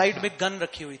 और वहां साइड में गन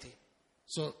रखी हुई थी.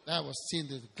 So that was seeing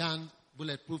the gun,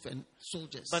 bulletproof, and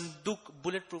soldiers. बंदूक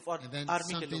बुलेट प्रूफ और And then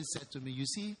आर्मी के something लोग. said to me, you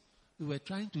see, we were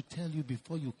trying to tell you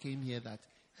before you came here that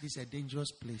this is a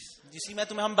dangerous place. जिसी में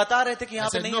तुम्हें हम बता रहे थे कि यहाँ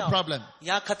I पे said, नहीं no आओ. problem.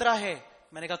 यहाँ खतरा है.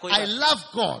 मैंने कहा कोई I बात नहीं. love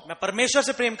God मैं परमेश्वर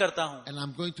से प्रेम करता हूँ. and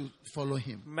I'm going to follow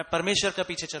him. मैं परमेश्वर का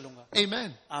पीछे चलूंगा.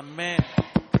 Amen. Amen.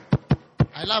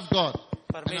 I love God and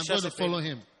I'm परमेश्वर going से to follow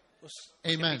प्रेम. him.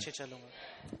 उसके Amen. पीछे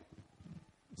चलूंगा.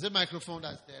 Is the microphone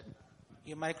that's there?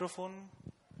 ये माइक्रोफोन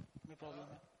में प्रॉब्लम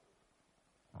है.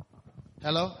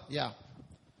 Hello? Yeah.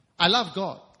 I love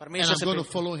God and परमेश्वर I'm से going to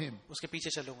Prem. follow him उसके पीछे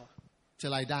चलूंगा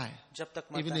till I die. जब तक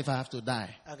Even मरता if है. I have to die,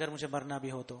 अगर मुझे मरना भी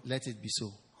हो तो let it be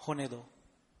so. होने दो.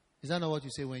 Is that not what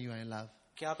you say when you are in love?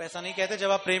 क्या आप ऐसा नहीं कहते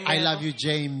जब आप प्रेम में I हैं love तो? you,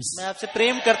 James. मैं आपसे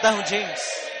प्रेम करता हूँ James.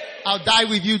 I'll die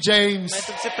with you, James. मैं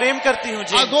तुमसे प्रेम करती हूँ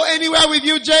I'll James. go anywhere with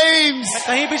you, James. मैं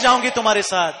कहीं भी जाऊंगी तुम्हारे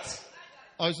साथ.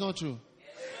 Oh, it's not true.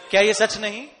 क्या ये सच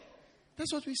नहीं?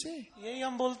 That's what we say. यही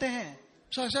हम बोलते हैं.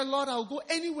 So I said, Lord, I'll go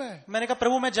anywhere. मैंने कहा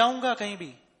प्रभु मैं जाऊंगा कहीं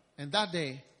भी. And that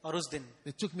day, और उस दिन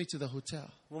they took me to the hotel.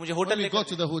 वो मुझे When होटल we ले got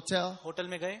to the hotel hotel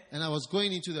में गए. and I was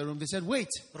going into the room, they said, wait.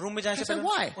 Room में जाने I से said, पहले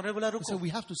why? उन्होंने बोला They रुको, said, we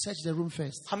have to search the room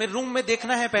first. हमें रूम में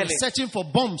देखना है We're पहले searching for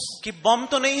bombs कि बम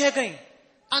तो नहीं है कहीं.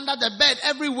 under the bed,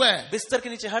 everywhere. बिस्तर के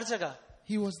नीचे हर जगह.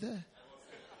 He was there.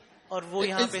 और वो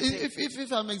यहाँ पे थे.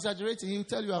 If I'm exaggerating, he'll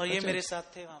tell you और after ये मेरे church.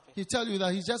 साथ थे वहाँ पे. He'll tell you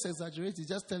that he's just exaggerating, he's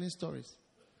just telling stories.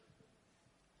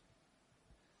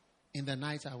 In the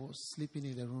night, I was sleeping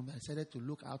in the room. I decided to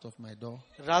look out of my door.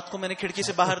 रात को मैंने खिड़की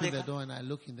से बाहर Opened the देखा. door and I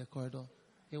looked in the corridor.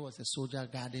 Here was a soldier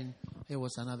guarding. Here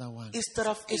was another one. इस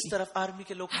तरफ army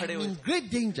के लोग खड़े I'm हुए in थे. great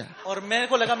danger. और मेरे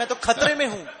को लगा मैं तो खतरे में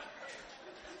हूँ.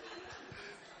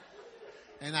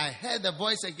 And I heard the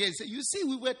voice again say, you see,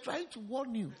 we were trying to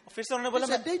warn you. फिर से उन्होंने बोला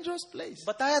It's a मैं dangerous place.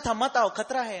 बताया था मत आओ,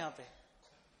 खतरा है यहाँ पे.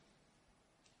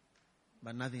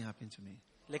 But nothing happened to me.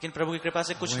 लेकिन प्रभु की कृपा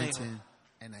से I कुछ नहीं went हुआ. in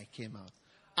and I came out.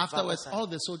 Afterwards, all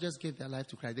the soldiers gave their life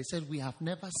to Christ. They said, we have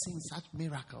never seen such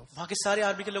miracles. वहाँ के सारे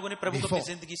आर्मी के लोगों ने प्रभु को Before.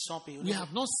 अपनी जिंदगी सौंपी. We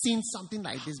have not seen something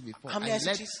like this before. हमने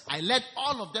ऐसी चीज- I led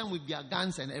all of them with their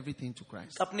guns and everything to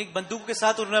Christ. अपनी बंदूक के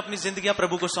साथ उन्होंने अपनी जिंदगियां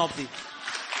प्रभु को सौंप दी.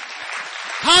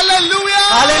 Hallelujah!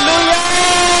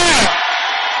 Hallelujah!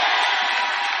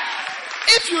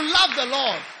 love the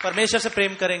Lord, परमेश्वर से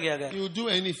प्रेम करेंगे अगर, you will do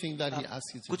anything that He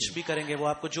asks you to कुछ do, भी करेंगे, वो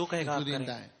आपको जो कहेगा आप including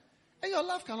करेंगे, die. And your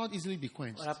love cannot easily be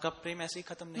quenched. और आपका प्रेम ऐसे ही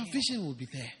खत्म Your नहीं है, vision will be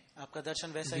there. आपका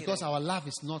दर्शन वैसा ही Because रहेगा, our love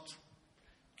is not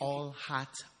all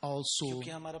heart, all soul, क्योंकि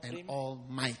हमारा and प्रेम all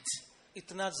might.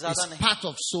 इतना ज्यादा It's नहीं, part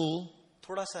of soul,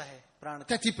 थोड़ा सा है प्राण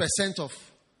का, 30% of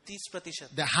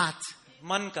 30% the heart,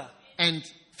 मन का, and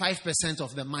 5%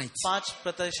 of the might.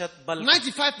 5% बल का.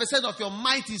 95% of your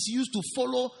might is used to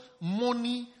follow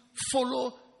money,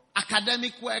 follow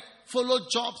academic work, follow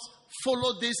jobs,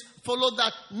 follow this, follow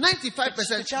that.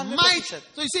 95% 95%. might.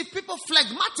 So you see, people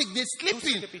phlegmatic, they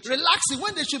sleeping, relaxing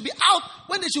when they should be out,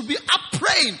 when they should be up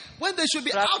praying, when they should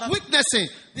be out witnessing.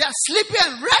 They are sleeping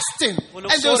and resting. वो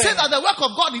लोग And they'll so say रहे हैं. that the work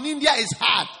of God in India is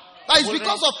hard. But it's बोल रहे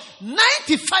because of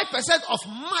 95% of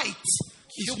might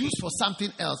is used for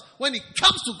something else. When it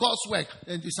comes to God's work,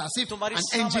 then it's as if तुम्हारी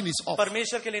an engine is off.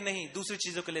 परमेश्वर के लिए नहीं, दूसरी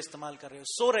चीजों के लिए इस्तेमाल कर रहे हो,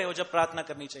 सो रहे हो जब प्रार्थना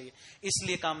करनी चाहिए,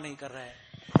 इसलिए काम नहीं कर रहा है,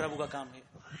 प्रभु का काम है.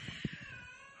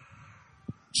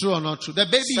 True or not true? The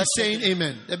baby is saying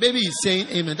amen. The baby is saying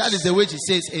amen. That is the way she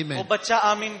says वो amen. बच्चा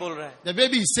आमीन बोल रहा है, The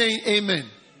baby is saying amen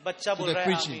बच्चा to बोल the रहा है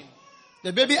preaching. आमीन.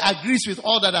 The baby agrees with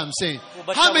all that I'm saying. वो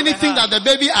बच्चा How many बोल रहा है, think हाँ. that the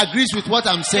baby agrees with what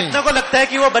I'm saying? कितनों को लगता है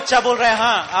कि वो बच्चा बोल रहा है,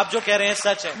 हाँ आप जो कह रहे हैं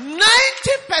सच है.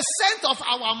 90% of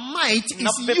our might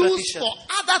is 90% used for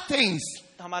other things.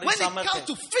 हमारी When it सामर्थ्य comes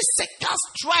to physical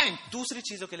strength, दूसरी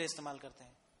चीजों के लिए इस्तेमाल करते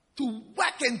हैं, to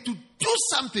work and to do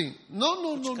something. No,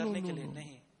 no, कुछ no, no, करने no, के लिए no.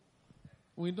 नहीं.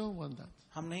 We don't want that.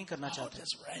 हम नहीं करना Oh, चाहते,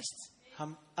 just rest.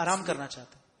 हम आराम करना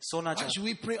चाहते हैं, सोना Why चाहते should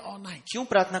we pray all night? हैं. क्यों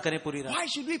प्रार्थना करें पूरी रात? Why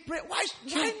should we pray? Why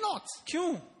not?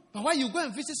 क्यों? But why you go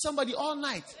and visit somebody all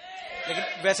night?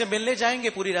 लेकिन वैसे मिलने जाएंगे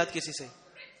पूरी रात किसी से,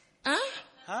 Huh?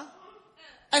 हाँ?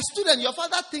 A student, your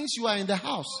father thinks you are in the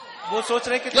house. वो सोच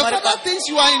रहे हैं कि Your तुम्हारे father thinks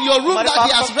you are in your room तुम्हारे that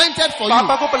he has rented for you.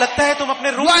 पापा को लगता है तुम अपने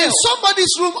You रूम are में in हो,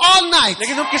 somebody's room all night.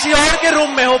 लेकिन तुम किसी और के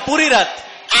रूम में हो पूरी रात.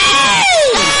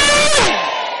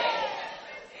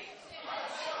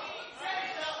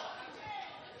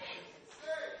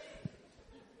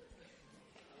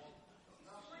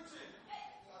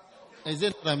 Is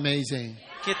it amazing?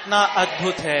 कितना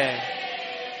अद्भुत है.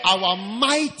 Our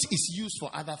might is used for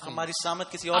other things. हमारी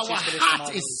सामर्थ किसी और Our चीज के लिए heart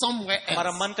इस्तेमाल is होगी. somewhere हमारा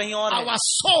else. मन कहीं और है, Our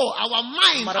soul, our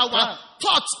mind, हमारा our प्राण,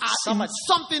 thoughts are in समझ,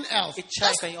 something else.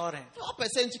 इच्छाएं कहीं और हैं.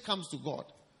 4% comes to God.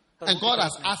 Prabhu And की God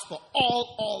has तरफ से. asked for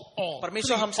all.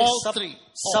 परमेश्वर Three, हमसे all सब three.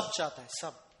 सब All. चाहता है,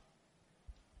 सब.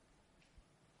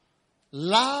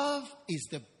 Love is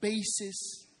the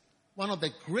basis, one of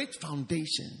the great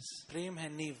foundations प्रेम है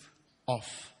नींव of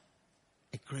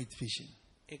a great vision.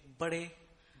 एक बड़े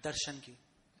दर्शन की.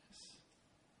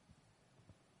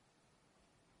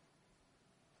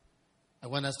 I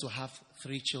want us to have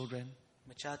 3 children.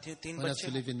 मैं चाहती हूँ 3 I want us to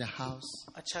बच्चे, live in the house.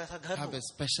 अच्छा सा घर Have हो, a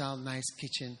special, nice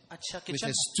kitchen अच्छा with kitchen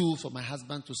a stool for my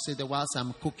husband to sit there whilst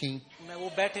I'm cooking. मैं वो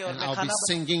बैठे और And मैं I'll be खाना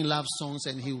singing love songs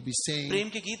and he will be saying प्रेम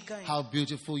के गीत गाएं. how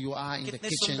beautiful you are in the कितने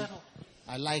kitchen. सुंदर हो,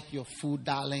 I like your food,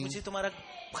 darling. मुझे तुम्हारा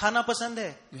खाना पसंद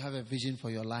है, You have a vision for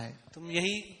your life. तुम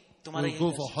यही तुम्हारा We'll go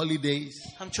यही for दर्शन. holidays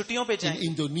हम छुट्टियों पे in जाएंगे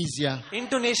Indonesia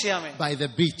इंडोनेशिया में, by the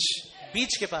beach.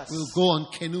 बीच के पास, We'll go on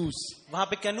canoes. वहां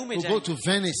पे कैनू में We'll go जाएंगे, to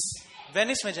Venice.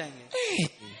 वेनिस में जाएंगे.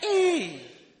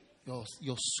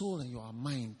 Your soul and your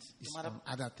mind is तुम्हारा on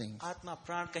other things, आत्मा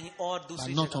प्राण कहीं और but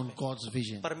दूसरी not जगह on पे, God's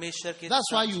vision. परमेश्वर के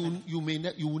That's why साथ में.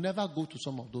 you will never go to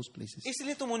some of those places.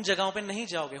 इसलिए तुम उन जगहों पे नहीं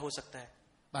जाओगे, हो सकता है,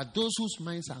 But those whose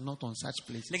minds are not on such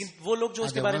places लेकिन वो लोग जो are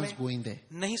उसके the बारे ones में going there.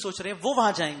 नहीं सोच रहे वो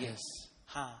वहां जाएंगे. Yes.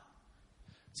 हाँ,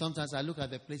 Sometimes I look at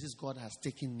the places God has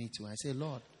taken me to. I say,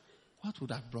 Lord, what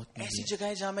would have brought me ऐसी here? जगह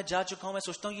है जहां मैं जा चुका हूं, मैं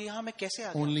सोचता हूँ ये यहाँ मैं कैसे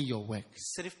आ गया. Only your work.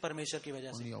 सिर्फ परमेश्वर की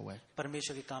वजह Only से, your work.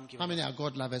 परमेश्वर के काम की How वजह many are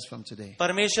God lovers from today? से.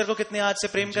 परमेश्वर को कितने आज से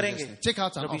प्रेम करेंगे. Jesus' name. Take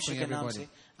out an Prabhu Yeshu offering, के नाम everybody.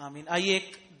 से आमीन. आइए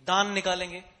एक दान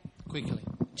निकालेंगे, Quickly.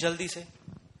 जल्दी से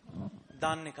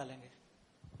दान निकालेंगे.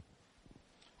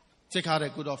 Take out a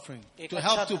good offering. एक To अच्छा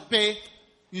help to दान. pay,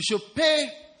 you should pay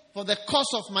for the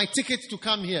cost of my ticket to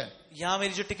come here. यहाँ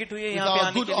मेरी जो टिकट हुई है With यहाँ पे our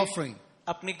आने good के लिए offering.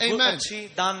 अपनी Amen. अच्छी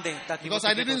दान दें, ताकि वो Because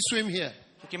I टिकट didn't हो. swim here.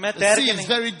 क्योंकि मैं The तैर sea के is नहीं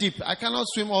very deep. I cannot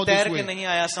swim all this तैर के way. नहीं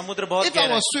आया, समुद्र बहुत If I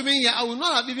गहरा was है. swimming here, I would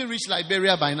not have even reached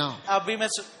Liberia by now. अभी मैं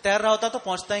तैर रहा होता तो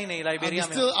पहुंचता ही नहीं लाइबेरिया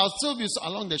में. I'll still be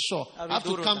along the shore. I अभी have to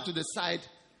दूर come होता. to the side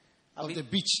of अभी the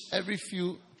beach every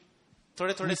few.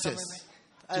 थोड़े थोड़े meters समय में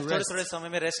to थोड़े rest. थोड़े समय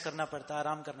में रेस्ट करना पड़ता है,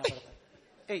 आराम करना पड़ता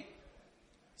है. ए,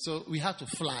 So we had to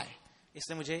fly.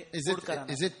 इसलिए मुझे Is उड़ कर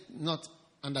आना. it not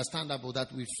understandable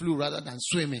that we flew rather than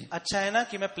swimming? अच्छा है ना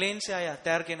कि मैं प्लेन से आया,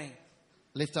 तैर के नहीं.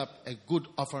 Lift up a good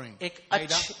offering. एक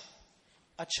Aida.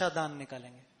 अच्छा दान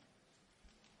निकालेंगे.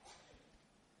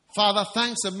 Father,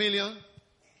 thanks a million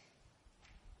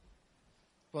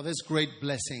for this great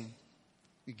blessing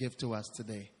you give to us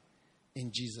today.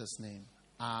 In Jesus' name.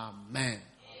 Amen.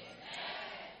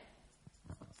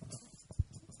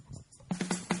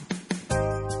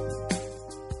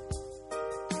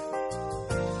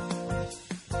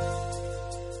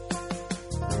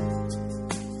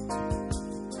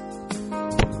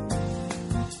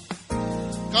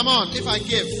 Come on, if I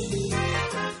give.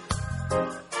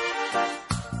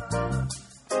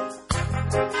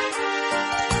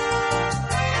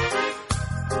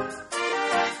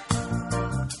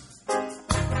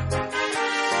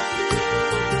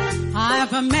 I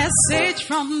have a message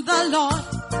from the Lord.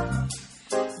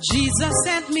 Jesus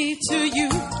sent me to you.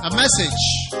 A message.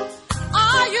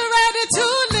 Are you ready to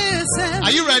listen?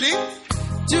 Are you ready?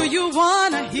 Do you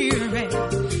want to hear it?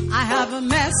 I have a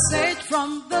message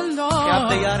from the क्या आप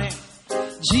Lord. तैयार हैं?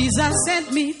 Jesus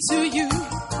sent me to you.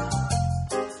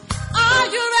 Are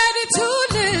you ready to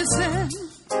listen?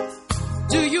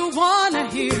 Do you want to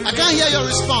hear I it? can't hear your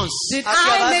response. Did आपकी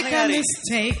I आवाज make नहीं आ a रही।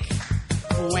 mistake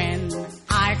when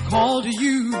I called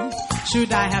you?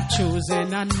 Should I have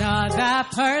chosen another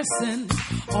person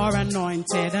or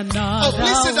anointed another Oh,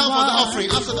 please sit down for the one? offering.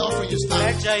 After the offering, you stand.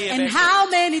 बैठ जाइए, And बैठ how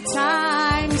many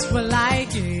times will I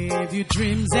give you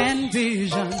dreams and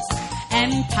visions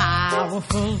and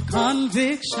powerful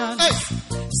convictions? Hey,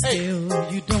 Still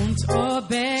you don't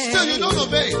obey. still you don't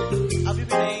obey. जाइए। अभी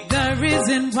भी नहीं। The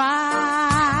reason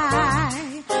why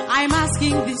I'm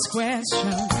asking these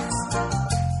questions,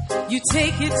 you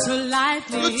take it so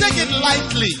lightly. You take it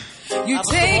lightly. You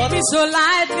take me so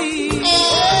lightly.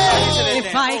 Oh,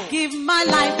 If I give my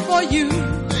life for you,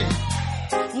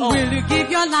 will you give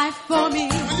your life for me?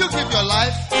 will you give your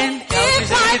life? And अपनी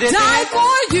if I जिंदगी देते die हैं?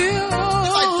 for you,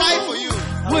 If I die for you,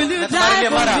 will you मैं तुम्हारे die लिए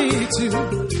मरा। for me too?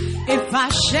 If I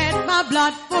shed my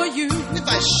blood for you, if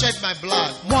I shed my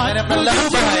blood, what मैंने अपना will you लहू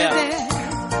do बहाया। with it?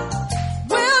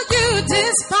 Will you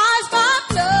despise my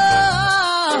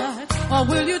blood, or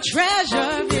will you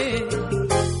treasure it?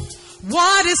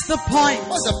 What is the point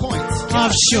what's the point?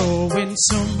 of showing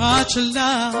so much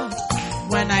love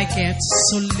when I get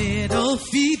so little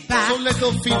feedback So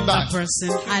little from the feedback. person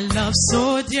I love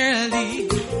so dearly?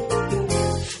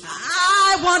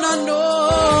 I wanna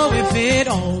know if it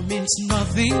all means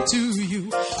nothing to you.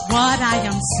 What I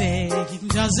am saying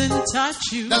doesn't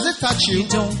touch you. Does it touch you? You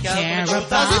don't care Does it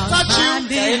about touch my you?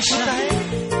 क्या ये mission. छूता है?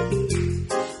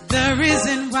 The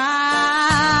reason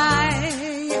why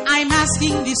I'm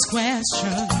asking these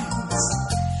questions,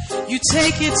 you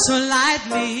take it so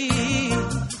lightly.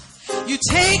 You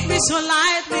take me so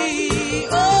lightly.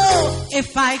 Oh,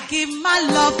 if I give my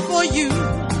love for you,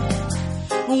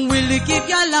 will you give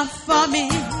your love for me?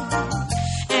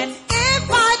 And if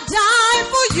I die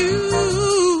for you,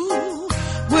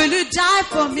 will you die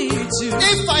for me too?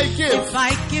 If I give, If I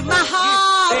give my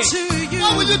heart to you,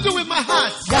 what will you do with my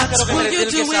heart? क्या what करोगे will मेरे you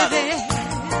दिल do के with साथ? it?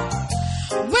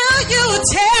 Will you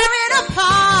tear it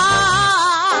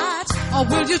apart, or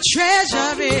will you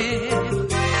treasure it?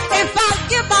 If I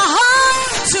give my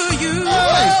heart to you,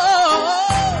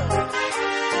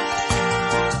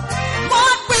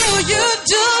 what will you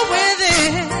do with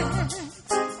it?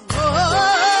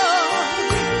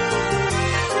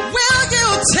 Will you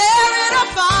tear it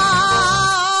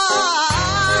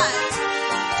apart,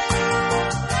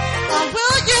 or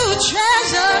will you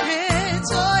treasure it?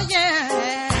 Oh yeah.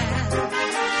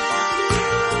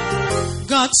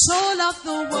 God so loved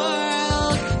the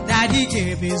world that he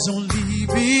gave his only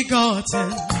begotten.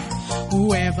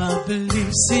 Whoever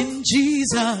believes in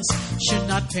Jesus should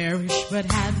not perish but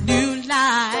have new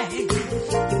life.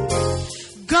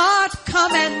 God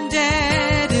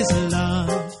commended his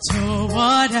love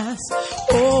toward us.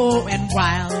 Oh, and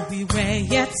while we were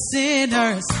yet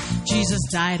sinners, Jesus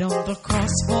died on the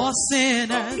cross for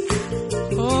sinners.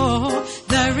 Oh,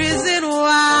 the reason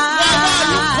why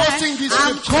are you quoting this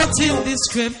I'm scripture? quoting this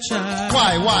scripture.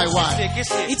 Why?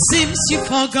 किससे? It seems you've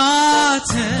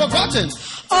forgotten Forgotten.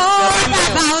 all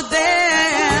about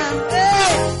them.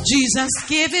 Hey, Jesus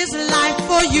gave his life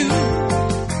for you.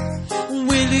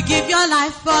 Will you give your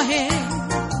life for him?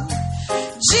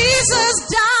 Jesus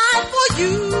died for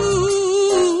you.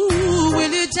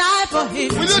 Will you die for him?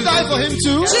 Will you die for him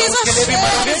too? Jesus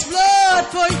shed his blood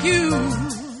for you.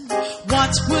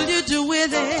 What will you do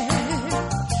with it?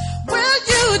 Will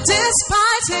you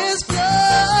despise his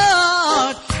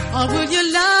blood, or will you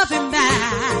love him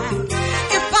back?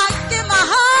 If I give my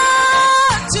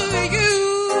heart to you,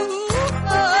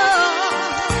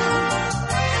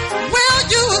 will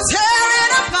you tear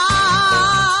it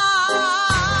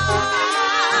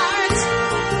apart?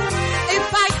 If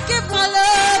I give my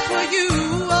love for you,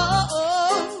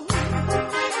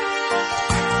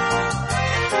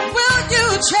 will you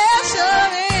treasure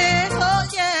it? Oh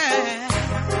yeah.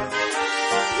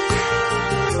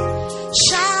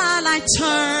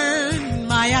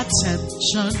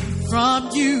 affection from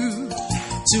you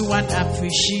to an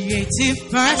appreciative An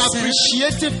person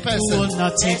appreciative who person. will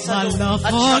not take my love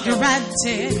for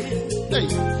granted. Hey,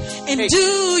 And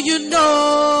do you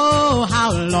know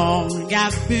how long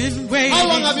I've been waiting? how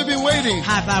long have you been waiting?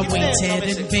 Have I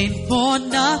waited in vain for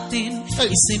nothing?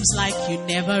 It seems like you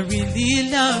never really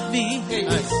loved me.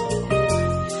 Nice.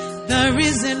 The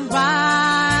reason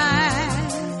why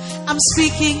I'm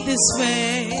speaking this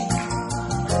way,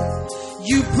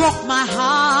 you broke my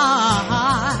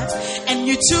heart and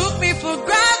you took me for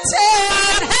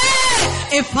granted.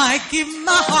 Hey, if I give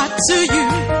my heart to you,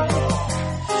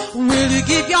 will you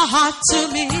give your heart to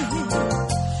me?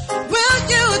 Will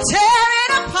you tear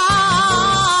it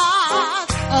apart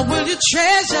or will you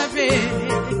treasure it?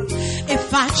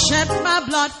 If I shed my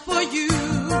blood for you,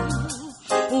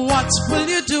 what will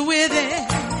you do with it?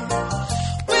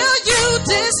 Will you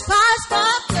despise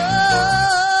my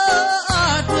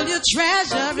blood? Will you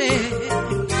treasure it?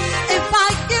 If I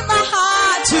give my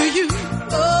heart to you,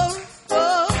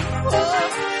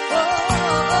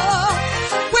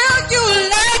 will you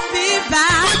let me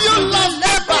back? Will you love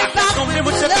me back? तुमने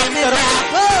मुझसे प्रेम करा।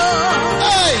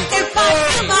 Hey, If I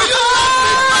give my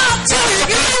heart to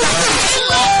you,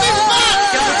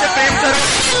 क्या मुझसे प्रेम करा?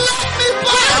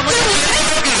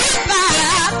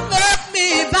 love me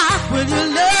back. Will you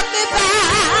love me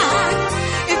back?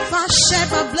 If I shed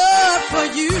my blood for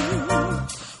you,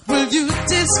 will you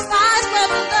despise my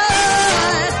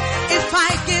blood? If I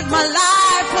give my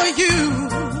life for you,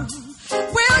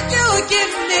 will you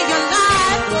give me your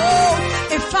life?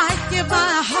 Oh, if I give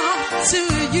my heart to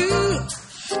you,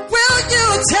 will you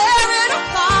tear it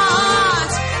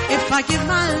apart? If I give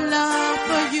my love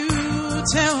for you,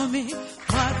 tell me,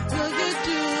 what will you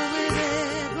do with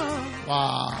it? Oh.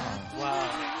 wow.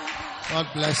 वाह, God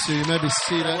bless you. You may be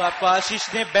seated. प्रभु आपको आशीष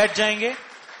दें, बैठ जाएंगे।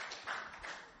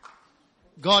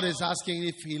 God is asking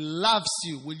if He loves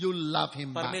you, will you love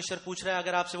Him back? परमेश्वर पूछ रहा है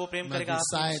अगर आपसे वो प्रेम You may करेगा, आप भी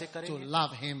उससे decide to करेंगे,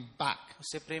 love Him back.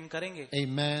 उससे प्रेम करेंगे।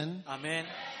 Amen. आमीन।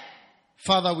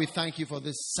 Father, we thank you for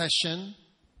this session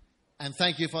and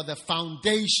thank you for the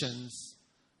foundations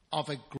of a